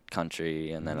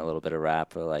country and then a little bit of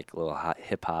rap or like a little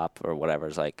hip hop or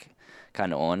whatever's like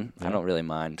kind of on. Yeah. I don't really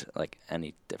mind like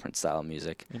any different style of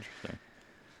music.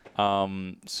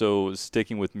 Interesting. So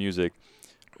sticking with music,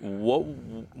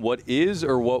 what is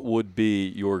or what would be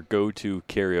your go-to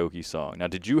karaoke song? Now,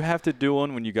 did you have to do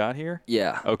one when you got here?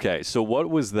 Yeah. Okay, so what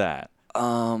was that? Do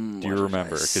you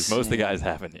remember? Because most of the guys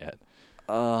haven't yet.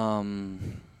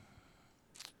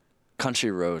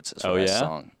 Country Roads is Oh, my yeah?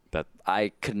 song. That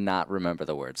I could not remember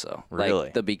the words though.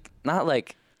 Really? Like not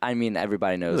like, I mean,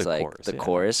 everybody knows The like chorus, the yeah.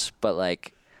 chorus, but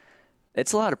like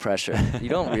it's a lot of pressure. You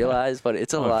don't realize, but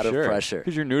it's a lot of pressure.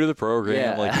 Because you're new to the program.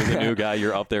 Yeah. Like, you're the new guy.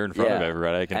 You're up there in front of Yeah.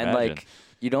 everybody. I can And imagine. like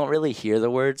you don't really hear the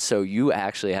words, so you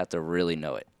actually have to really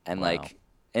know it. And Wow. like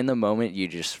in the moment, you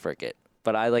just forget.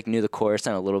 But I like knew the chorus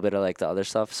and a little bit of like the other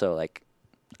stuff, so like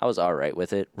I was all right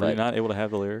with it. Were you But not able to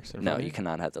have the lyrics? In no, front of you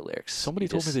cannot have the lyrics. Somebody You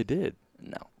told me just- they did.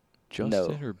 No.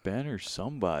 Justin or Ben or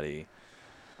somebody.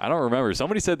 I don't remember.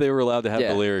 Somebody said they were allowed to have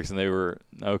Yeah. the lyrics, and they were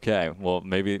okay. Well,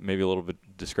 maybe a little bit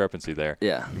discrepancy there.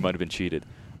 Yeah. You might have been cheated.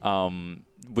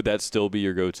 Would that still be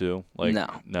your go-to? Like,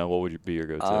 No. What would be your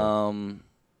go-to?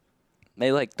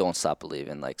 Maybe like "Don't Stop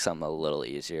Believing," like something a little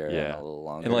easier and Yeah. a little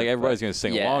longer. And like everybody's but- gonna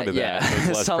sing yeah, along to yeah. that. So it's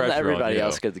less Something that pressure on everybody you.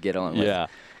 else could get on with. Yeah.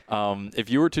 If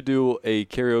you were to do a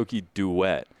karaoke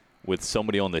duet with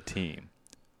somebody on the team,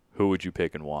 who would you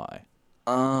pick and why?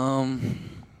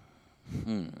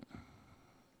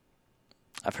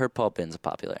 I've heard Paul Ben's a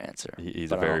popular answer.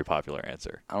 He's but a very popular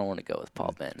answer. I don't want to go with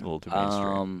Paul Ben. A little too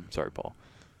mainstream. Sorry, Paul.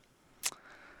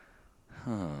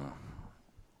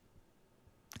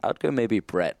 I would go maybe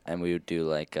Brett, and we would do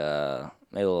like maybe a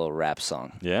little rap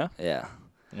song. Yeah. Yeah.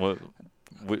 What?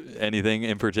 Anything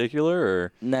in particular,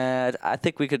 or Nah, I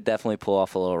think we could definitely pull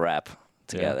off a little rap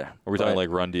together. Yeah. Are we talking like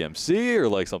Run DMC or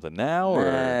like something now,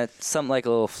 or Nah, something like a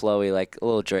little flowy, like a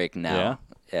little Drake now.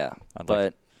 Yeah. I'd But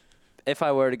like- if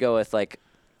I were to go with like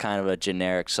kind of a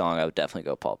generic song, I would definitely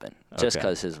go Paul Ben, just Okay.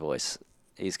 because his voice.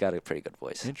 He's got a pretty good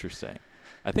voice. Interesting.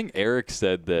 I think Eric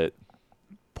said that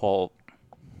Paul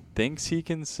thinks he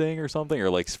can sing or something, or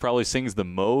like probably sings the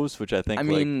most, which I think. I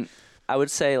mean, I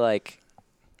would say like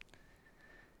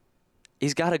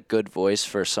he's got a good voice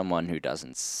for someone who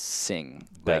doesn't sing.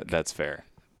 that's fair.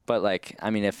 But like, I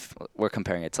mean, if we're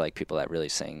comparing it to like people that really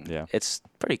sing, Yeah. it's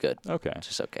pretty good. Okay.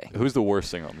 Just okay. Who's the worst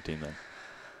singer on the team then?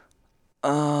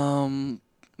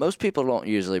 Most people don't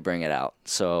usually bring it out,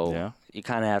 so Yeah. you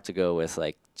kind of have to go with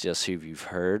like just who you've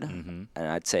heard, Mm-hmm. and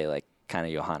I'd say like kind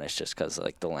of Johannes just because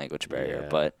like the language barrier. Yeah.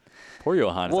 But Poor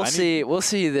Johannes. we'll see. We'll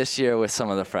see this year with some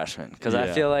of the freshmen because I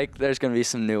Yeah. feel like there's going to be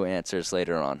some new answers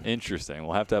later on. Interesting.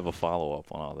 We'll have to have a follow-up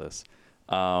on all this.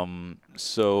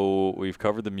 So we've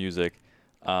covered the music.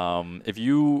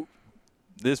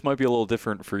 This might be a little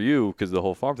different for you because the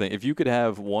whole farm thing. If you could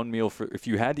have if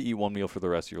you had to eat one meal for the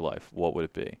rest of your life, what would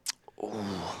it be?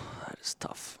 Oh, that is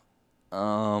tough.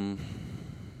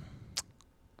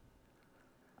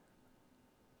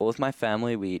 Well, with my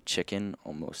family, we eat chicken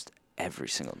almost every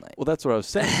single night. Well, that's what I was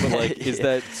saying. But like, is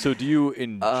that so? Do you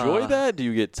enjoy that? Do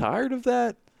you get tired of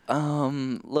that? A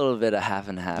little bit of half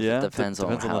and half. Yeah? It depends on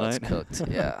Depends on how the it's night? cooked.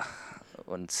 Yeah, I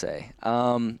wouldn't say.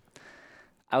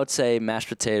 I would say mashed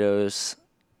potatoes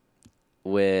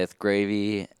with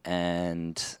gravy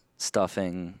and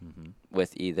stuffing Mm-hmm.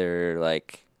 with either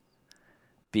like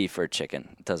beef or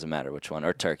chicken. It doesn't matter which one,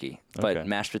 or turkey. But Okay.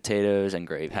 mashed potatoes and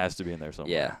gravy. It has to be in there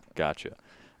somewhere. Yeah. Gotcha.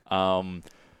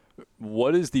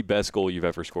 What is the best goal you've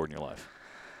ever scored in your life?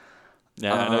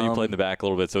 Yeah, I know you played in the back a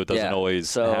little bit, so it doesn't yeah, always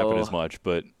so- happen as much.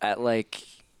 But At like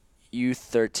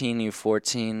U13,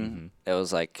 U14, Mm-hmm. it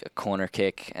was like a corner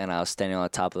kick, and I was standing on the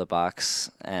top of the box,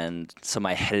 and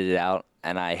somebody headed it out,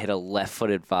 and I hit a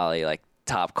left-footed volley, like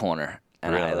top corner.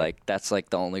 And I Really? that's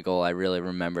like the only goal I really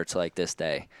remember to like this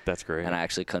day. that's great. And I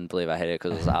actually couldn't believe I hit it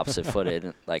because it was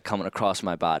opposite-footed, like coming across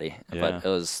my body. Yeah. But it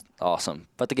was awesome.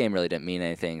 But the game really didn't mean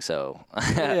anything, so.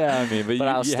 Yeah, I mean, but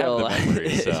I was you still have the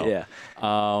memories. So. yeah.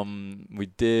 We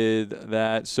did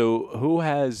that. So who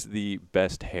has the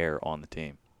best hair on the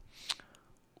team?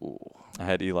 I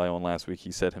had Eli on last week.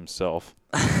 He said himself.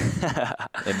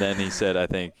 And then he said, I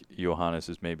think Johannes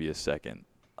is maybe a second.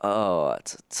 Oh,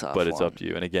 that's a tough But it's one. up to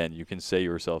you. And again, you can say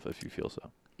yourself if you feel so.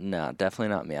 No, definitely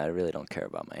not me. I really don't care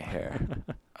about my hair.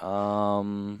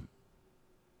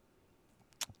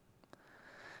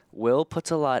 Will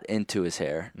puts a lot into his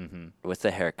hair with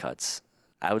the haircuts.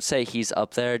 I would say he's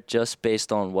up there just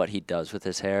based on what he does with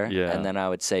his hair. Yeah. And then I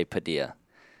would say Padilla.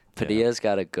 Padilla's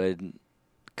got a good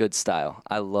style.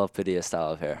 I love Padilla's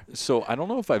style of hair. So I don't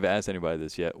know if I've asked anybody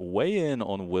this yet. Weigh in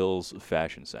on Will's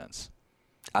fashion sense.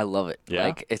 I love it. Yeah?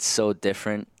 Like, it's so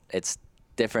different. It's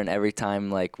different every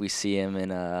time, like, we see him in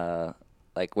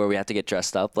like where we have to get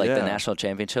dressed up, like the Yeah. national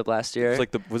championship last year. It's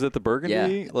like was it the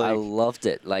burgundy? Yeah, I loved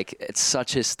it. Like, it's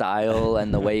such his style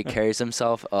and the way he carries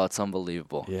himself. Oh, it's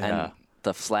unbelievable. Yeah. And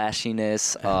the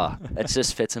flashiness, it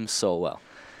just fits him so well.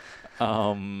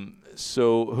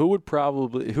 So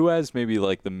who has maybe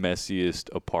like the messiest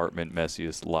apartment,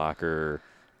 messiest locker,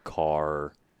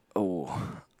 car,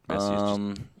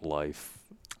 messiest just life?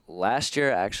 Last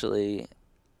year, actually,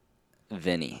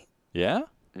 Vinny. Yeah?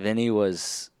 Vinny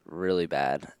was really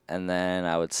bad, and then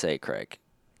I would say Craig.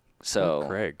 So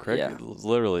Craig yeah.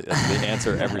 Literally that's the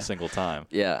answer every single time.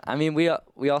 Yeah, I mean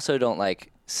we also don't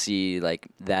like see like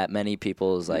that many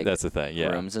people's like that's the thing, yeah,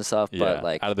 rooms and stuff. Yeah. But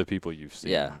like out of the people you've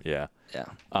seen, yeah.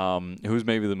 Who's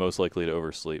maybe the most likely to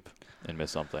oversleep and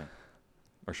miss something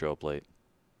or show up late?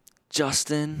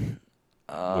 Justin.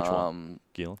 Which one?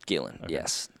 Geelan? Geelan, Okay.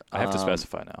 yes. I have to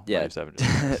specify now. Yeah.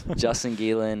 Justin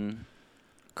Geelan,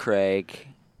 Craig.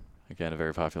 Again, a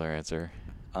very popular answer.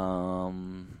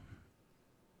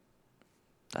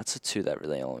 That's the two that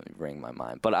really only ring my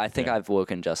mind. But I think Yeah. I've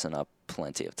woken Justin up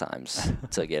plenty of times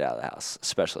to get out of the house,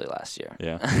 especially last year.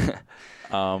 Yeah.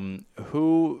 I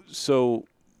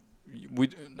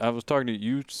was talking to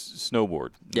you,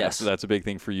 snowboard. Yes. That's a big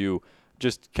thing for you.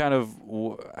 Just kind of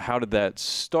how did that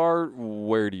start?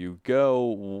 Where do you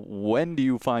go? When do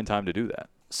you find time to do that?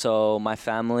 So my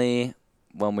family,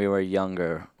 when we were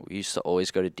younger, we used to always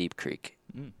go to Deep Creek.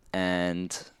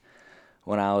 And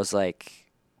when I was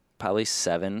like probably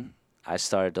 7, I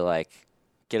started to like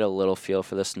get a little feel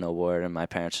for the snowboard, and my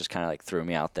parents just kind of like threw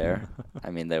me out there.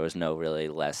 I mean, there was no really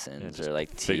lessons or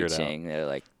like teaching. They're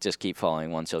like, just keep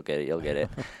following. Once you'll get it, you'll get it.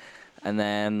 And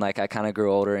then like I kind of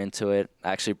grew older into it.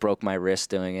 I actually broke my wrist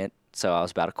doing it, so I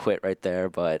was about to quit right there.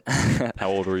 But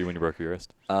How old were you when you broke your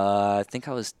wrist? I think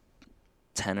I was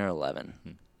 10 or 11,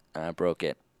 and I broke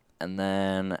it. And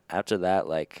then after that,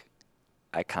 like,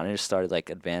 I kind of just started, like,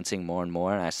 advancing more and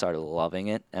more, and I started loving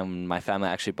it. And my family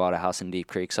actually bought a house in Deep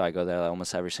Creek, so I go there like,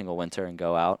 almost every single winter and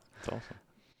go out. That's awesome.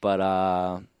 But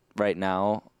right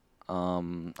now,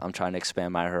 I'm trying to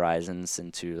expand my horizons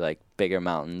into, like, bigger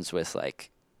mountains with, like,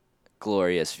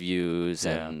 glorious views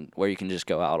and where you can just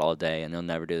go out all day and you'll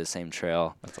never do the same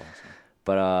trail. That's awesome.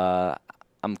 But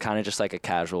I'm kind of just like a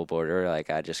casual boarder.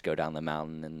 Like, I just go down the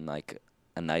mountain in like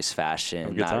a nice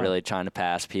fashion, not really trying to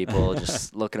pass people,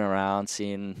 just looking around,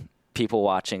 seeing people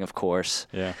watching, of course.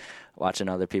 Yeah. Watching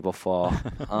other people fall.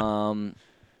 And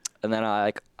then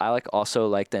I also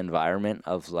like the environment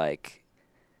of like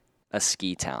a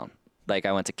ski town. Like,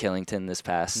 I went to Killington this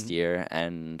past year,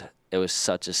 and it was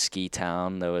such a ski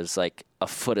town. There was like a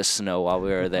foot of snow while we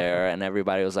were there, and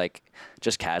everybody was like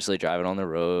just casually driving on the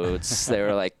roads. They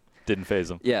were like, didn't phase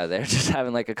them. Yeah, they were just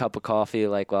having like a cup of coffee,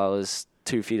 like while it was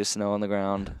 2 feet of snow on the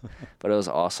ground. But it was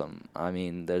awesome. I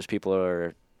mean, there's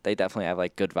people they definitely have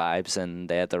like good vibes, and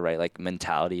they had the right like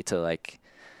mentality to like,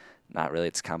 not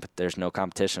really. There's no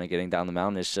competition of getting down the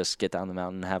mountain. It's just get down the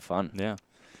mountain and have fun. Yeah.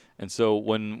 And so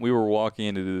when we were walking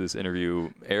in to do this interview,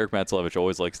 Eric Matzelevich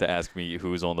always likes to ask me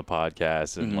who's on the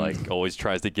podcast and like always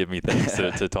tries to give me things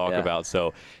to talk about.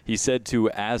 So he said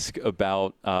to ask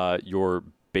about your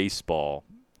baseball.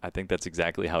 I think that's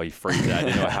exactly how he phrased it. I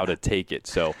didn't know how to take it.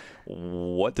 So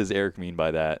what does Eric mean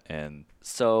by that? And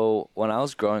so when I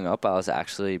was growing up, I was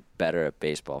actually better at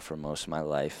baseball for most of my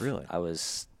life. Really? I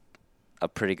was a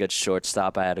pretty good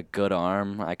shortstop. I had a good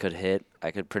arm. I could hit.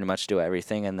 I could pretty much do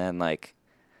everything. And then like,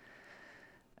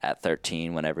 at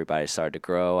 13, when everybody started to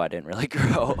grow, I didn't really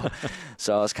grow.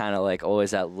 So I was kind of like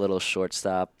always that little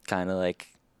shortstop, kind of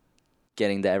like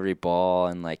getting to every ball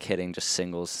and like hitting just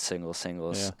singles.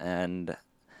 Yeah. And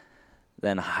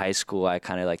then high school, I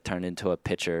kind of like turned into a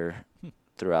pitcher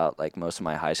throughout like most of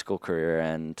my high school career.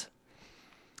 And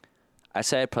I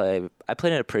say I played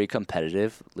in a pretty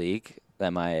competitive league,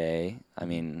 the MIA. I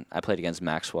mean, I played against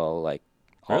Maxwell like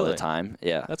all the time.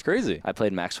 Yeah. That's crazy. I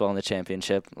played Maxwell in the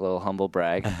championship. A little humble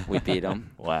brag. We beat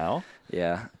him. Wow.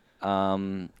 Yeah.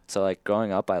 So like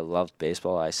growing up, I loved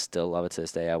baseball. I still love it to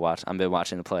this day. I've been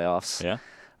watching the playoffs. Yeah.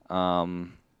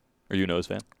 Are you an O's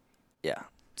fan? Yeah,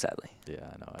 sadly. Yeah,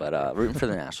 I know. But rooting for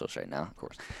the Nationals right now. Of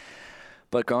course.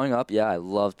 But growing up, yeah, I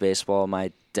loved baseball.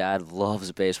 My dad loves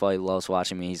baseball. He loves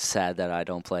watching me. He's sad that I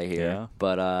don't play here. Yeah.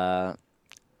 But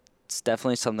it's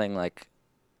definitely something like,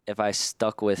 if I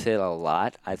stuck with it a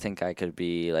lot, I think I could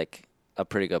be like a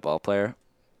pretty good ball player.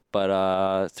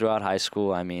 But throughout high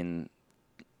school, I mean,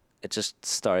 it just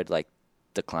started like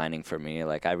declining for me.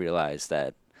 Like, I realized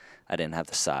that I didn't have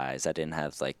the size. I didn't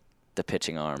have like the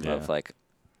pitching arm of like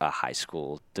a high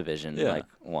school division like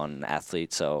one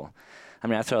athlete. So, I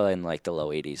mean, I throw in like the low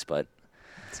 80s, but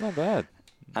it's not bad.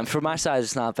 For my size,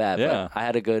 it's not bad. Yeah. But I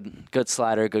had a good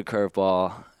slider, good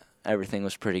curveball. Everything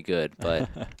was pretty good, but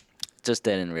just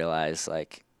didn't realize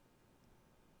like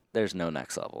there's no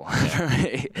next level for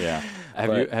me. Yeah.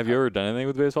 Have you ever done anything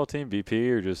with the baseball team, BP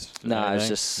or just? No, anything? I was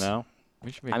just no.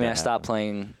 We should make I mean, I stopped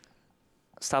playing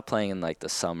stopped playing in like the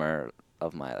summer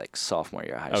of my like sophomore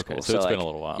year of high school. Okay, so it's been a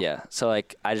little while. Yeah. So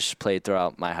like I just played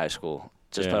throughout my high school.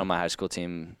 Just played on my high school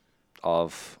team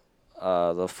of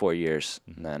the 4 years,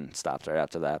 and then stopped right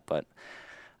after that. But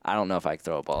I don't know if I can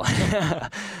throw a ball. Well,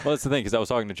 that's the thing, because I was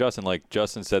talking to Justin. Like,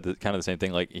 Justin said kind of the same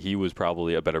thing. Like, he was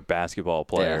probably a better basketball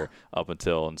player up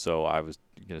until, and so I was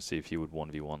going to see if he would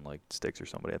 1v1 like Sticks or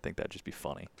somebody. I think that'd just be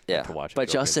funny to watch. But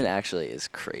Justin actually is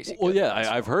crazy. Well, yeah,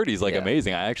 I've heard he's like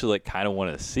amazing. I actually like kind of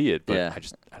want to see it, but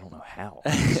I don't know how.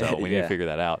 So we need to figure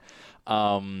that out.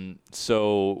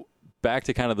 So back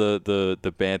to kind of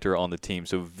the banter on the team.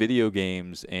 So video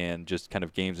games and just kind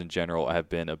of games in general have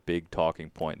been a big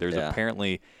talking point. There's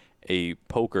apparently a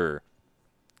poker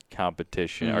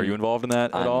competition. Are you involved in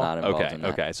that at all? I'm not involved in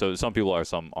that. Okay. So some people are,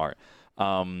 some aren't.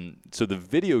 So the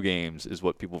video games is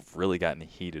what people have really gotten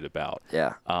heated about.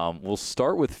 Yeah. We'll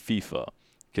start with FIFA,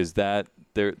 because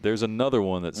there's another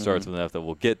one that starts with an F that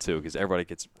we'll get to, because everybody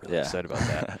gets really excited about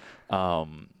that.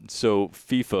 So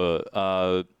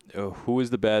FIFA, who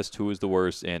is the best, who is the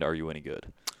worst, and are you any good?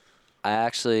 I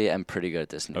actually am pretty good at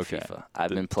this new FIFA. I've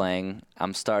been playing.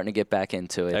 I'm starting to get back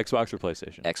into it. Xbox or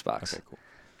PlayStation? Xbox. Okay, cool.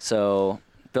 So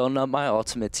building up my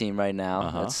ultimate team right now.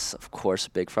 That's, of course, a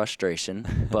big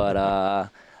frustration. But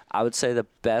I would say the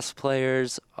best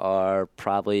players are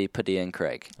probably Padilla and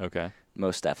Craig. Okay.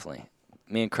 Most definitely.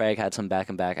 Me and Craig had some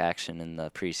back-and-back action in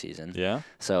the preseason. Yeah?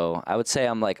 So I would say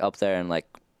I'm like up there in like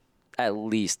at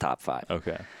least top 5.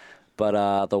 Okay.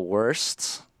 But the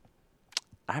worst,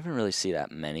 I haven't really seen that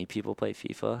many people play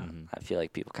FIFA. I feel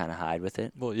like people kind of hide with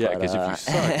it. Well, yeah, because if you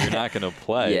suck, you're not going to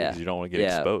play because you don't want to get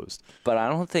exposed. But I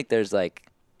don't think there's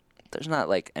not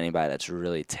like anybody that's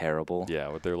really terrible. Yeah,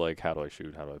 but they're like, how do I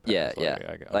shoot? How do I pass? Yeah.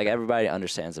 Like everybody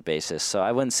understands the basis. So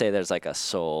I wouldn't say there's like a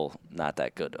sole not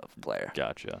that good of a player.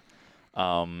 Gotcha.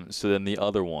 So then the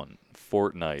other one,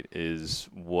 Fortnite, is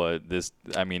what this.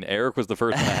 I mean, Eric was the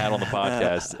first one I had on the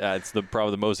podcast. It's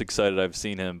probably the most excited I've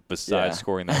seen him besides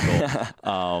scoring that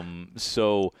goal.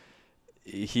 So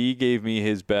he gave me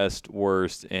his best,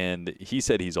 worst, and he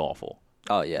said he's awful.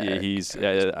 Oh yeah, he's.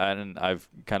 I've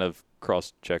kind of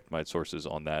cross-checked my sources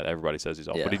on that. Everybody says he's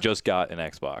awful, but he just got an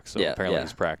Xbox, so apparently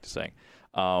he's practicing.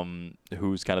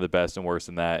 Who's kind of the best and worst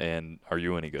in that, and are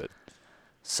you any good?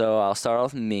 So I'll start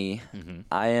off with me.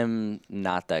 I am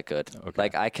not that good. Okay.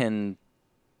 Like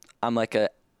I'm like a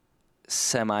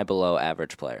semi below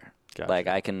average player. Gotcha. Like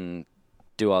I can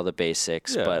do all the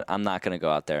basics, but I'm not going to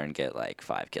go out there and get like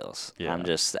 5 kills. Yeah. I'm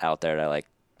just out there to like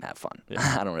have fun.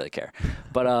 Yeah. I don't really care.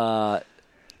 But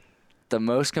the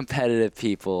most competitive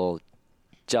people,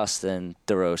 Justin,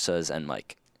 DeRosas, and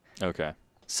Mike. Okay.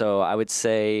 So I would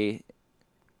say,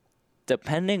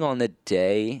 depending on the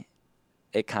day,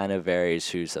 it kind of varies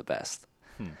who's the best.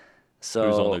 So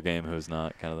who's on their game, who's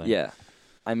not, kind of thing. Yeah.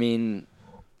 I mean,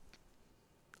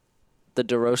 the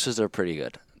DeRosas are pretty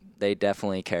good. They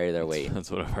definitely carry their weight.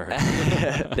 That's what I've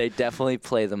heard. They definitely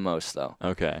play the most, though.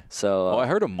 Okay. So I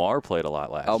heard Amar played a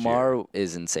lot last year. Amar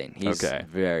is insane. He's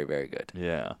very, very good.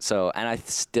 Yeah. So, and I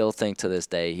still think to this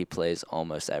day he plays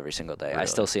almost every single day. Really? I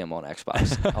still see him on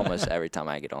Xbox almost every time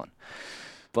I get on.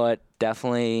 But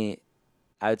definitely,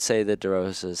 I would say the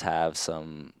DeRosas have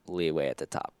some leeway at the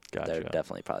top. Gotcha. They're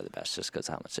definitely probably the best just because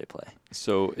of how much they play.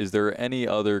 So is there any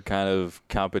other kind of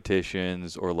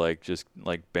competitions or like just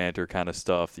like banter kind of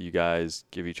stuff that you guys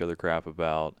give each other crap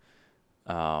about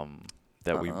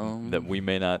that we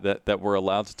may not that we're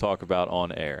allowed to talk about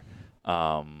on air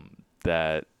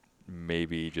that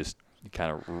maybe just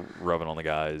kind of rubbing on the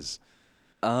guys?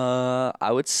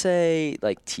 I would say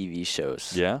like TV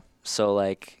shows. Yeah. So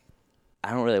like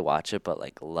I don't really watch it, but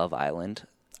like Love Island.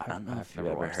 I don't know if you've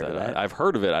ever heard of that. I've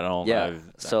heard of it. I don't. Yeah.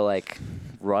 So like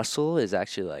Russell is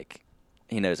actually like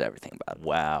he knows everything about it.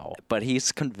 Wow. But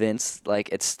he's convinced like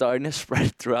it's starting to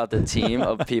spread throughout the team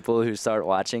of people who start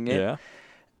watching it. Yeah.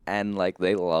 And like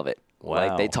they love it. Wow.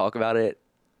 Like they talk about it.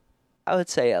 I would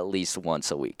say at least once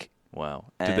a week. Wow.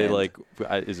 Do they like?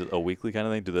 Is it a weekly kind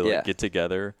of thing? Do they like get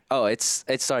together? Oh, it's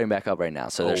starting back up right now.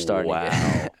 So they're starting. Wow. To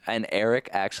get, and Eric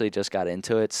actually just got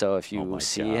into it. So if you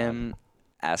see him,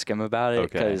 ask him about it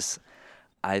because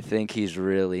I think he's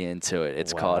really into it.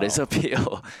 It's called His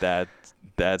Appeal.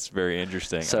 That's very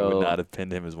interesting. So, I would not have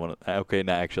pinned him as one of. Okay,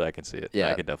 now actually I can see it.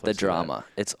 Yeah, I can definitely the drama.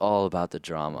 That. It's all about the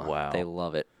drama. Wow. They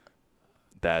love it.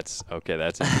 That's okay.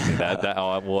 That's interesting.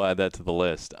 We'll add that to the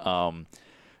list.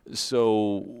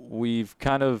 So we've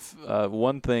kind of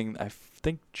one thing. I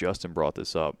think Justin brought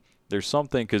this up. There's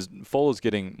something because Fola's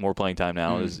getting more playing time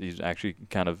now. He's actually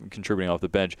kind of contributing off the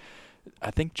bench.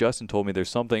 I think Justin told me there's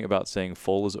something about saying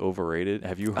Fola's overrated.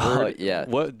 Have you heard? Oh, yeah.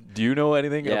 What do you know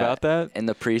anything about that? In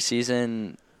the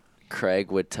preseason,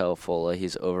 Craig would tell Fola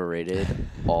he's overrated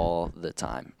all the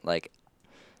time. Like,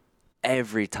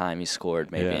 every time he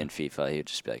scored, maybe in FIFA, he would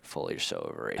just be like, Fola, you're so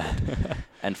overrated.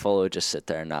 And Fola would just sit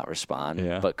there and not respond.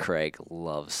 Yeah. But Craig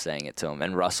loves saying it to him.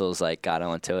 And Russell's, like, got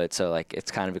onto it. So, like, it's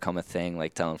kind of become a thing,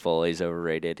 like, telling Fola he's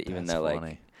overrated, even though,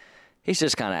 like, he's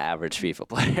just kind of average FIFA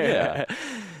player.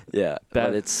 Yeah.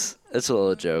 But it's a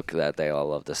little joke that they all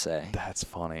love to say. That's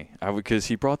funny. Because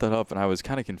he brought that up, and I was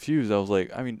kind of confused. I was like,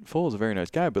 I mean, Fola's a very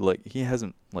nice guy, but, like, he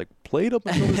hasn't, like, played up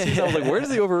until the season. I was like, where does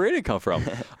the overrated come from?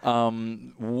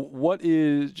 What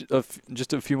is,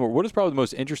 just a few more, what is probably the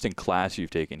most interesting class you've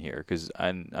taken here? Because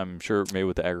I'm sure maybe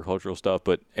with the agricultural stuff,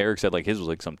 but Eric said, like, his was,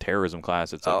 like, some terrorism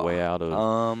class that's, like, way out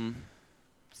of.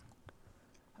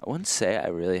 I wouldn't say I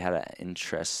really had an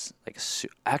interest, like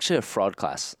actually a fraud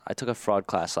class. I took a fraud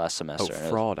class last semester. Oh,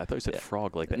 fraud. I thought you said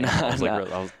frog like that.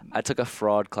 No. I took a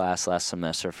fraud class last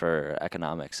semester for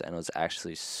economics, and it was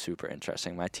actually super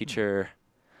interesting. My teacher,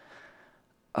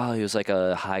 he was like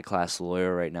a high-class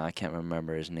lawyer right now. I can't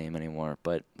remember his name anymore,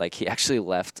 but like he actually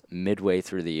left midway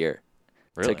through the year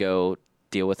to go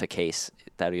deal with a case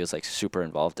that he was like super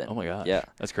involved in. Oh, my gosh. Yeah.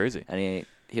 That's crazy. And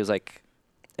he was like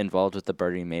involved with the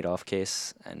Bernie Madoff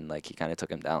case, and like he kind of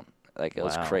took him down. Like it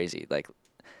was crazy. Like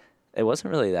it wasn't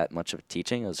really that much of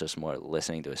teaching. It was just more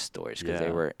listening to his stories because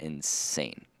they were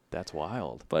insane. That's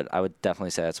wild. But I would definitely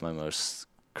say that's my most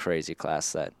crazy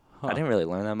class that I didn't really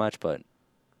learn that much, but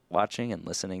watching and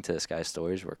listening to this guy's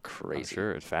stories were crazy. I'm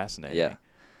sure it's fascinating.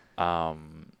 Yeah.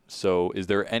 So is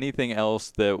there anything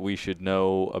else that we should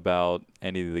know about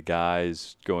any of the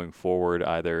guys going forward,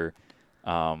 either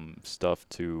stuff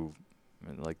to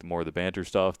like more of the banter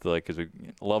stuff, like because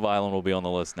Love Island will be on the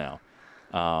list now.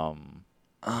 I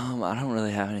don't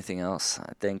really have anything else.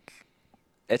 I think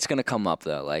it's gonna come up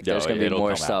though. Like there's gonna be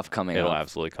more stuff coming up. It'll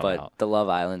absolutely come out. But the Love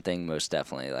Island thing, most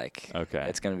definitely, like okay,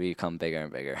 it's gonna become bigger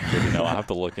and bigger. I'll have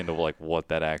to look into like what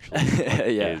that actually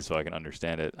is so I can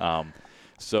understand it.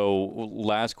 So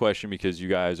last question, because you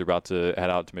guys are about to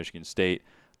head out to Michigan State,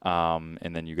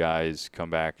 and then you guys come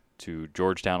back to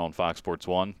Georgetown on Fox Sports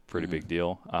 1. Pretty big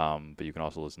deal. But you can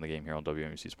also listen to the game here on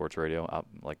WMUC Sports Radio.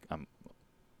 I'm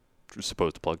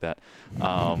supposed to plug that.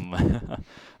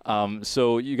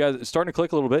 So you guys starting to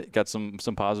click a little bit. Got some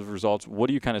positive results. What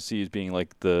do you kind of see as being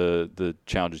like the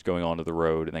challenges going on to the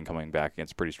road and then coming back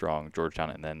against pretty strong Georgetown,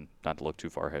 and then not to look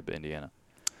too far ahead, but Indiana?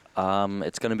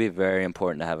 It's going to be very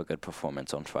important to have a good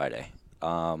performance on Friday.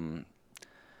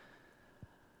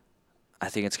 I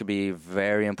think it's going to be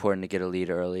very important to get a lead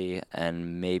early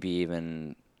and maybe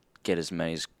even get as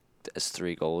many as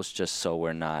 3 goals, just so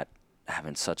we're not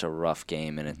having such a rough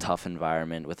game in a tough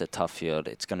environment with a tough field.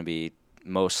 It's going to be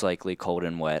most likely cold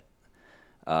and wet.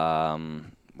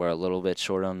 We're a little bit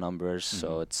short on numbers,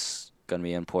 so it's going to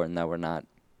be important that we're not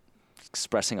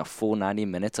expressing a full 90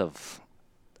 minutes of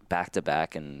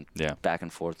back-to-back and back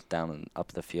and forth down and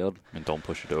up the field. And don't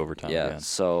push it to overtime again. Yeah,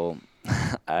 so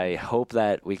I hope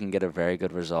that we can get a very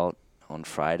good result on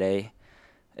Friday.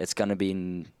 It's going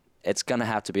to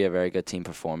have to be a very good team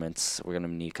performance. We're going to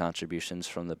need contributions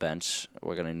from the bench.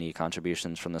 We're going to need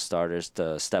contributions from the starters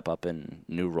to step up in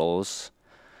new roles.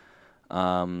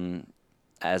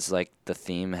 As like the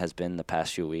theme has been the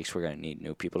past few weeks, we're going to need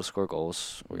new people to score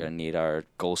goals. We're going to need our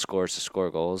goal scorers to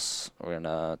score goals. We're going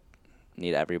to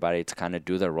need everybody to kind of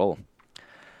do their role.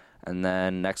 And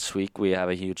then next week we have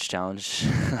a huge challenge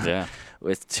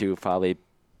with 2 probably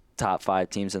top 5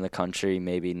 teams in the country,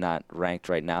 maybe not ranked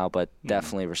right now, but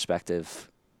definitely respective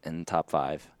in top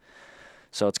 5.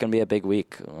 So it's going to be a big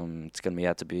week. It's going to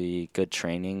have to be good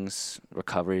trainings.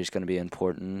 Recovery is going to be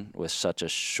important with such a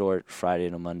short Friday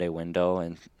to Monday window,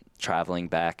 and traveling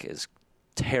back is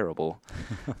terrible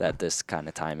that this kind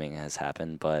of timing has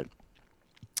happened, but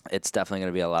it's definitely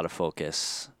going to be a lot of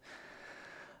focus.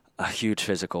 A huge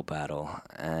physical battle,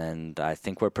 and I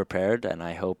think we're prepared, and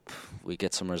I hope we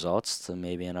get some results to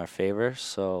maybe in our favor.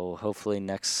 So hopefully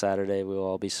next Saturday we will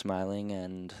all be smiling,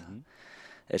 and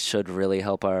it should really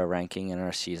help our ranking in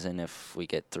our season if we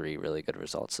get 3 really good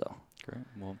results. So great.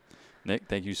 Well, Nick,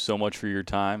 thank you so much for your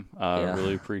time.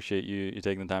 Really appreciate you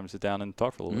taking the time to sit down and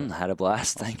talk for a little bit. Had a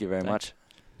blast. Awesome. Thank you very much.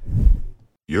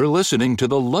 You're listening to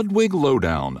the Ludwig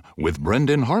Lowdown with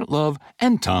Brendan Hartlove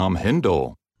and Tom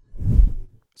Hindle.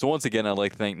 So once again, I'd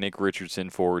like to thank Nick Richardson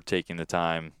for taking the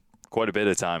time, quite a bit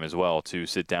of time as well, to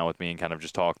sit down with me and kind of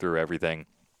just talk through everything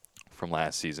from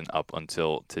last season up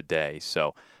until today.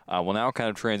 So we'll now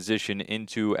kind of transition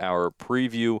into our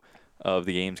preview of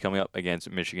the games coming up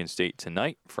against Michigan State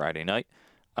tonight, Friday night,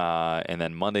 and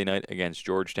then Monday night against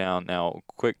Georgetown. Now,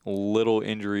 quick little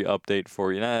injury update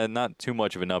for you. Not too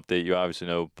much of an update. You obviously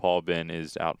know Paul Ben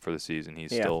is out for the season.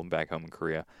 He's still back home in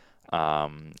Korea.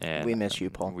 And we miss you,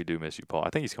 Paul. We do miss you, Paul. I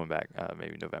think he's coming back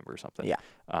maybe November or something. Yeah.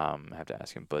 I have to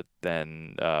ask him. But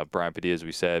then Brian Padilla, as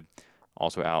we said,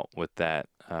 also out with that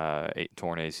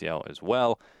torn ACL as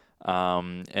well.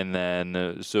 And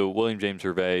then, so William James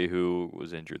Hervey, who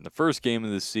was injured in the first game of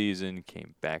the season,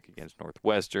 came back against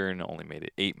Northwestern, only made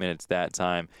it 8 minutes that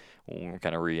time,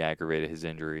 kind of re-aggravated his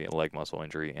injury, a leg muscle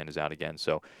injury, and is out again.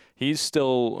 So he's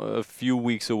still a few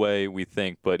weeks away, we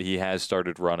think, but he has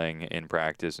started running in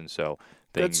practice, and so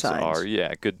things are,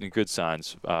 good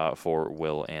signs for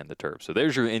Will and the Terps. So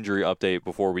there's your injury update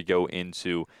before we go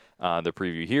into the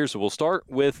preview here. So we'll start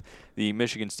with the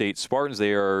Michigan State Spartans.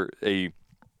 They're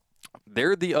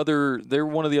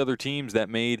one of the other teams that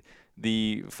made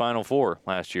the Final Four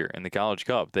last year in the College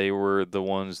Cup. They were the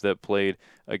ones that played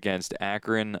against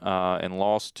Akron and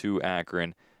lost to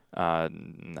Akron.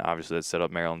 Obviously, that set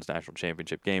up Maryland's national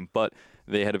championship game. But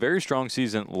they had a very strong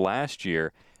season last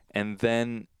year, and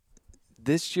then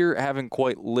this year haven't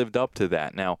quite lived up to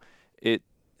that. Now, it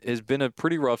has been a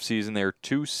pretty rough season. They're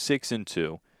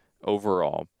 2-6-2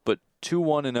 overall, but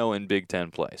 2-1-0 in Big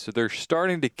Ten play. So they're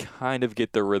starting to kind of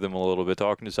get their rhythm a little bit.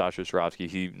 Talking to Sasha Swarovski,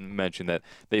 he mentioned that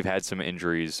they've had some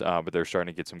injuries, but they're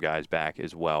starting to get some guys back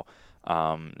as well.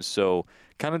 So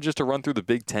kind of just to run through the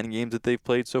Big Ten games that they've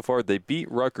played so far, they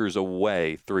beat Rutgers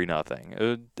away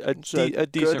 3-0. A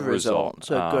decent result.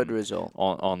 It's a good result.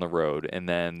 On the road. And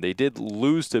then they did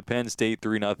lose to Penn State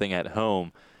 3-0 at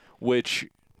home, which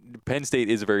Penn State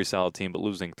is a very solid team, but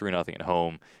losing 3-0 at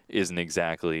home isn't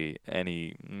exactly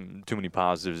too many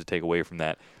positives to take away from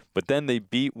that. But then they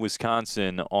beat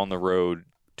Wisconsin on the road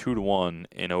 2-1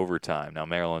 in overtime. Now,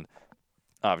 Maryland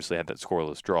obviously had that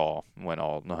scoreless draw, went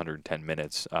all 110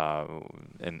 minutes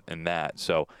in that.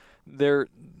 So they're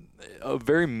a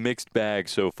very mixed bag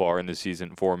so far in the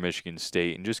season for Michigan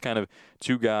State, and just kind of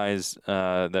two guys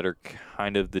that are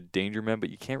kind of the danger men,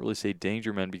 but you can't really say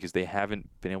danger men because they haven't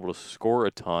been able to score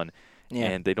a ton,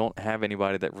 and they don't have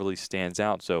anybody that really stands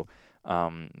out. So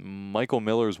Michael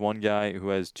Miller is one guy who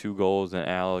has 2 goals, and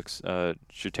Alex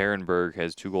Shatterenberg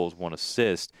has 2 goals, 1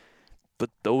 assist.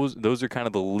 But those are kind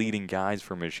of the leading guys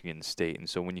for Michigan State. And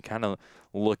so when you kind of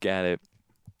look at it,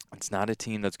 it's not a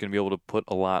team that's going to be able to put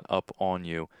a lot up on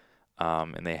you.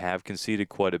 And they have conceded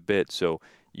quite a bit. So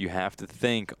you have to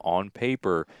think, on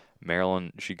paper,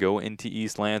 Maryland should go into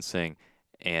East Lansing,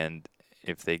 and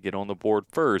if they get on the board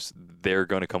first, they're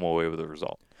going to come away with a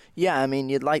result. Yeah, I mean,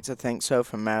 you'd like to think so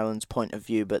from Maryland's point of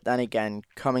view, but then again,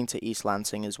 coming to East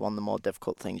Lansing is one of the more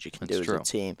difficult things you can do as a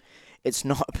team. It's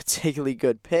not a particularly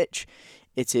good pitch.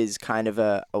 It is kind of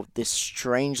this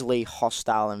strangely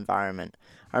hostile environment.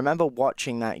 I remember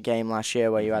watching that game last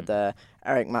year where you had the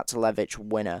Eric Matulevich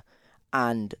winner,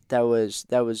 and there was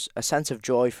a sense of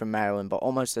joy from Maryland, but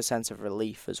almost a sense of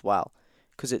relief as well,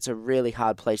 because it's a really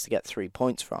hard place to get 3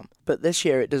 points from. But this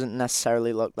year, it doesn't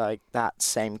necessarily look like that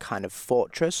same kind of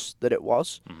fortress that it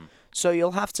was. Mm-hmm. So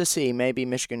you'll have to see. Maybe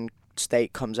Michigan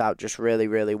State comes out just really,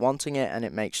 really wanting it, and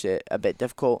it makes it a bit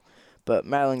difficult. But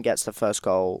Maryland gets the first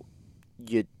goal.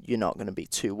 You're not going to be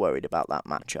too worried about that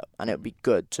matchup, and it would be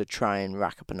good to try and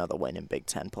rack up another win in Big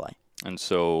Ten play. And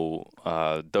so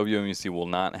WMUC will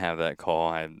not have that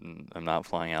call. I'm not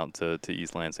flying out to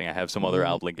East Lansing. I have some other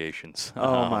obligations.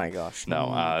 Oh my gosh!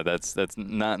 No, that's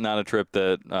not a trip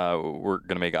that we're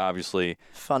going to make. Obviously,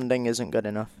 funding isn't good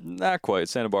enough. Not quite.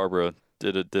 Santa Barbara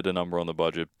did a number on the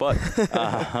budget, but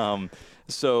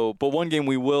but one game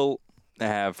we will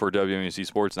have for WMUC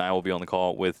Sports, and I will be on the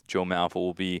call with Joe Malfa,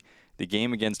 will be the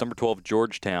game against number 12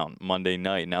 Georgetown Monday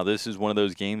night. Now, this is one of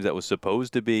those games that was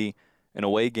supposed to be an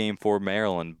away game for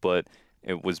Maryland, but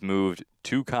it was moved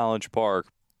to College Park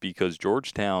because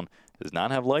Georgetown does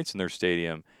not have lights in their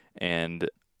stadium, and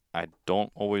I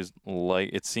don't always like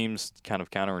 – it seems kind of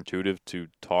counterintuitive to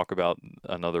talk about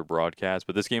another broadcast,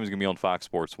 but this game is going to be on Fox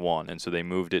Sports 1, and so they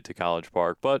moved it to College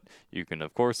Park. But you can,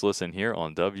 of course, listen here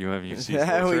on WMUC Sports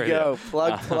There we Radio. go.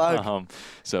 Plug.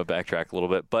 So backtrack a little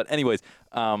bit. But anyways,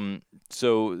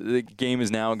 so the game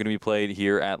is now going to be played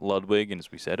here at Ludwig, and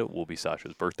as we said, it will be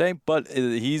Sasha's birthday. But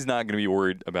he's not going to be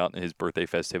worried about his birthday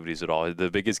festivities at all. The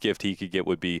biggest gift he could get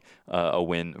would be a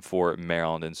win for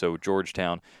Maryland, and so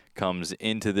Georgetown comes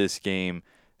into this game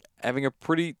having a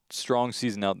pretty strong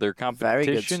season out. Their competition, very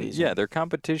good season. Their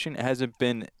competition hasn't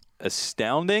been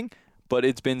astounding, but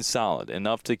it's been solid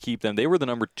enough to keep them. They were the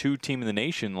number 2 team in the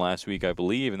nation last week, I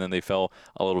believe, and then they fell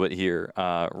a little bit here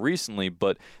recently.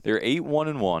 But they're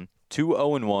 8-1-1,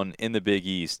 2-0-1 in the Big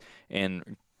East,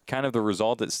 and kind of the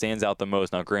result that stands out the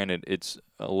most. Now, granted, it's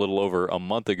a little over a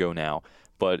month ago now,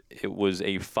 but it was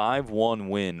a 5-1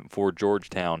 win for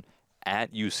Georgetown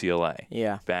at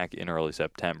UCLA back in early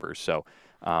September. So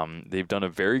They've done a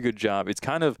very good job. It's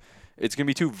going to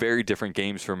be two very different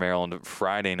games for Maryland.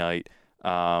 Friday night,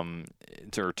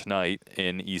 or tonight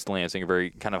in East Lansing, a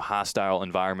very kind of hostile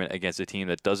environment against a team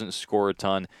that doesn't score a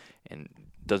ton and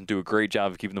doesn't do a great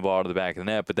job of keeping the ball out of the back of the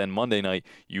net. But then Monday night,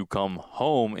 you come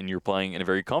home and you're playing in a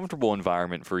very comfortable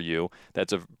environment for you.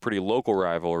 That's a pretty local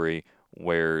rivalry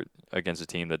where against a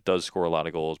team that does score a lot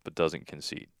of goals but doesn't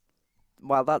concede.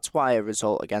 Well, that's why a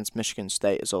result against Michigan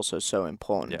State is also so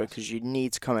important, Yes. because you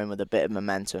need to come in with a bit of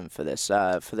momentum for this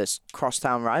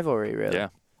crosstown rivalry, really.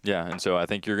 Yeah, and so I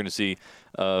think you're going to see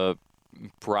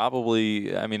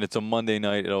probably, I mean, it's a Monday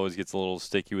night. It always gets a little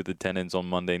sticky with attendance on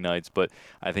Monday nights, but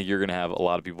I think you're going to have a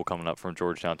lot of people coming up from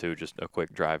Georgetown too, just a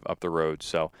quick drive up the road.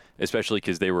 So especially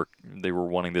because they were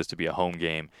wanting this to be a home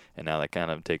game, and now that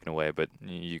kind of taken away, but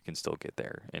you can still get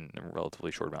there in a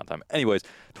relatively short amount of time. Anyways,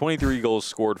 23 goals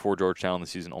scored for Georgetown in the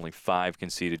season, only 5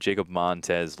 conceded. Jacob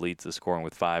Montez leads the scoring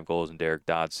with 5 goals, and Derek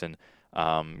Dodson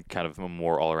kind of a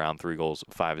more all-around 3 goals,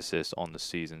 5 assists on the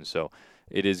season. So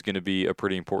it is going to be a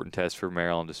pretty important test for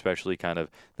Maryland, especially kind of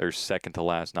their second to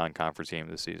last non-conference game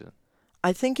of the season.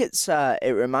 I think it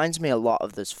reminds me a lot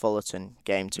of this Fullerton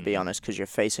game, to be honest, because you're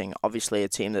facing obviously a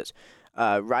team that's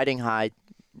riding high,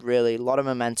 really a lot of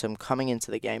momentum coming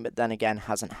into the game, but then again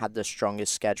hasn't had the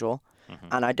strongest schedule.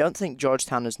 And I don't think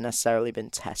Georgetown has necessarily been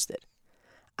tested.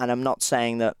 And I'm not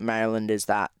saying that Maryland is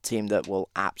that team that will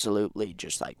absolutely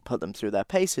just like put them through their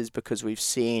paces, because we've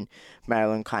seen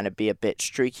Maryland kind of be a bit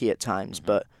streaky at times.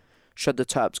 But should the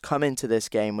Terps come into this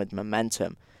game with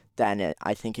momentum, then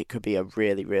I think it could be a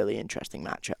really, really interesting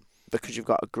matchup, because you've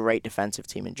got a great defensive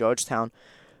team in Georgetown,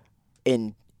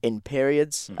 in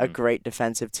periods, a great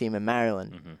defensive team in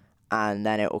Maryland, and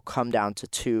then it will come down to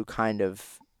two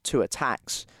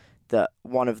attacks, that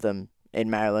one of them in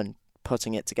Maryland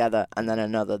putting it together, and then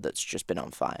another that's just been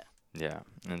on fire. Yeah,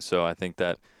 and so I think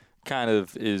that kind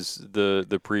of is the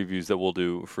previews that we'll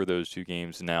do for those two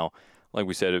games. Now, like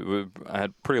we said, I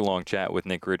had a pretty long chat with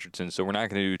Nick Richardson, so we're not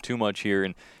going to do too much here.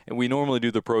 And we normally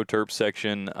do the Pro Terps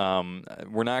section.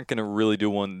 We're not going to really do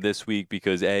one this week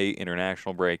because, A,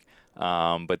 international break,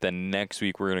 but then next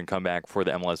week we're going to come back for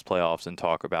the MLS playoffs and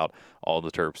talk about all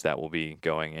the Terps that will be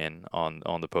going in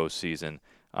on the postseason.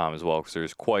 As well, because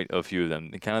there's quite a few of them.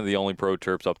 Kind of the only Pro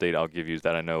Terps update I'll give you is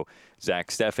that I know Zach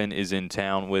Steffen is in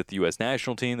town with the U.S.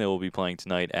 national team. They will be playing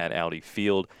tonight at Audi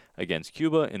Field against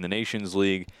Cuba in the Nations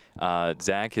League.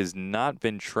 Zach has not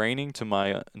been training to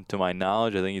my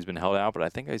knowledge. I think he's been held out, but I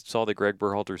think I saw that Greg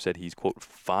Berhalter said he's, quote,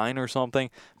 fine or something.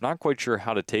 I'm not quite sure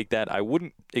how to take that. I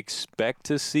wouldn't expect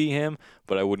to see him,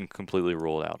 but I wouldn't completely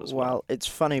rule it out as well. Well, it's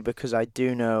funny because I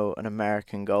do know an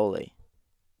American goalie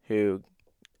who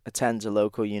attends a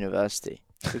local university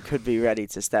who could be ready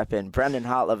to step in. Brendan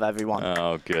Hartlove, everyone.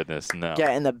 Oh, goodness, no.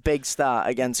 Getting the big start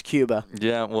against Cuba.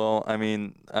 Yeah, well, I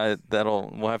mean,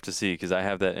 we'll have to see, because I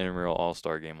have that intramural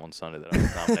all-star game on Sunday that I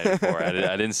was nominated for. I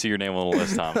didn't see your name on the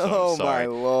list, Tom, so I'm sorry.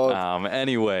 My Lord.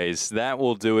 Anyways, that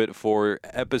will do it for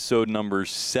episode number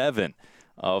 7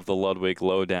 of the Ludwig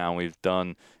Lowdown. We've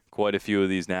done quite a few of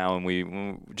these now, and we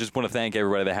just want to thank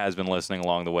everybody that has been listening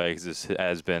along the way, because this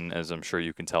has been, as I'm sure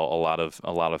you can tell, a lot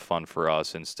of fun for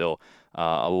us, and still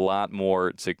a lot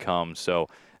more to come. So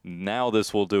now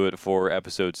this will do it for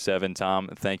episode 7. Tom,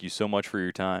 thank you so much for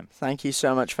your time. Thank you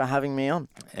so much for having me on.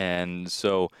 And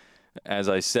so, as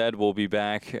I said, we'll be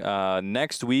back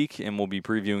next week, and we'll be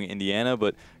previewing Indiana,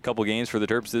 but a couple games for the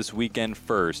Terps this weekend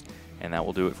first. And that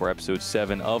will do it for episode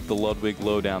 7 of the Ludwig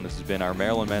Lowdown. This has been our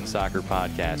Maryland Men's Soccer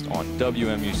Podcast on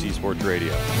WMUC Sports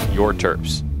Radio. Your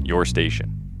Terps, your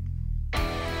station.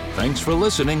 Thanks for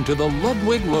listening to the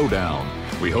Ludwig Lowdown.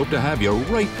 We hope to have you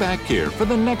right back here for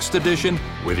the next edition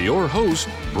with your hosts,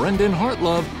 Brendan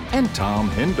Hartlove and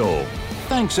Tom Hindle.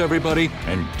 Thanks, everybody,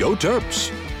 and go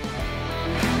Terps!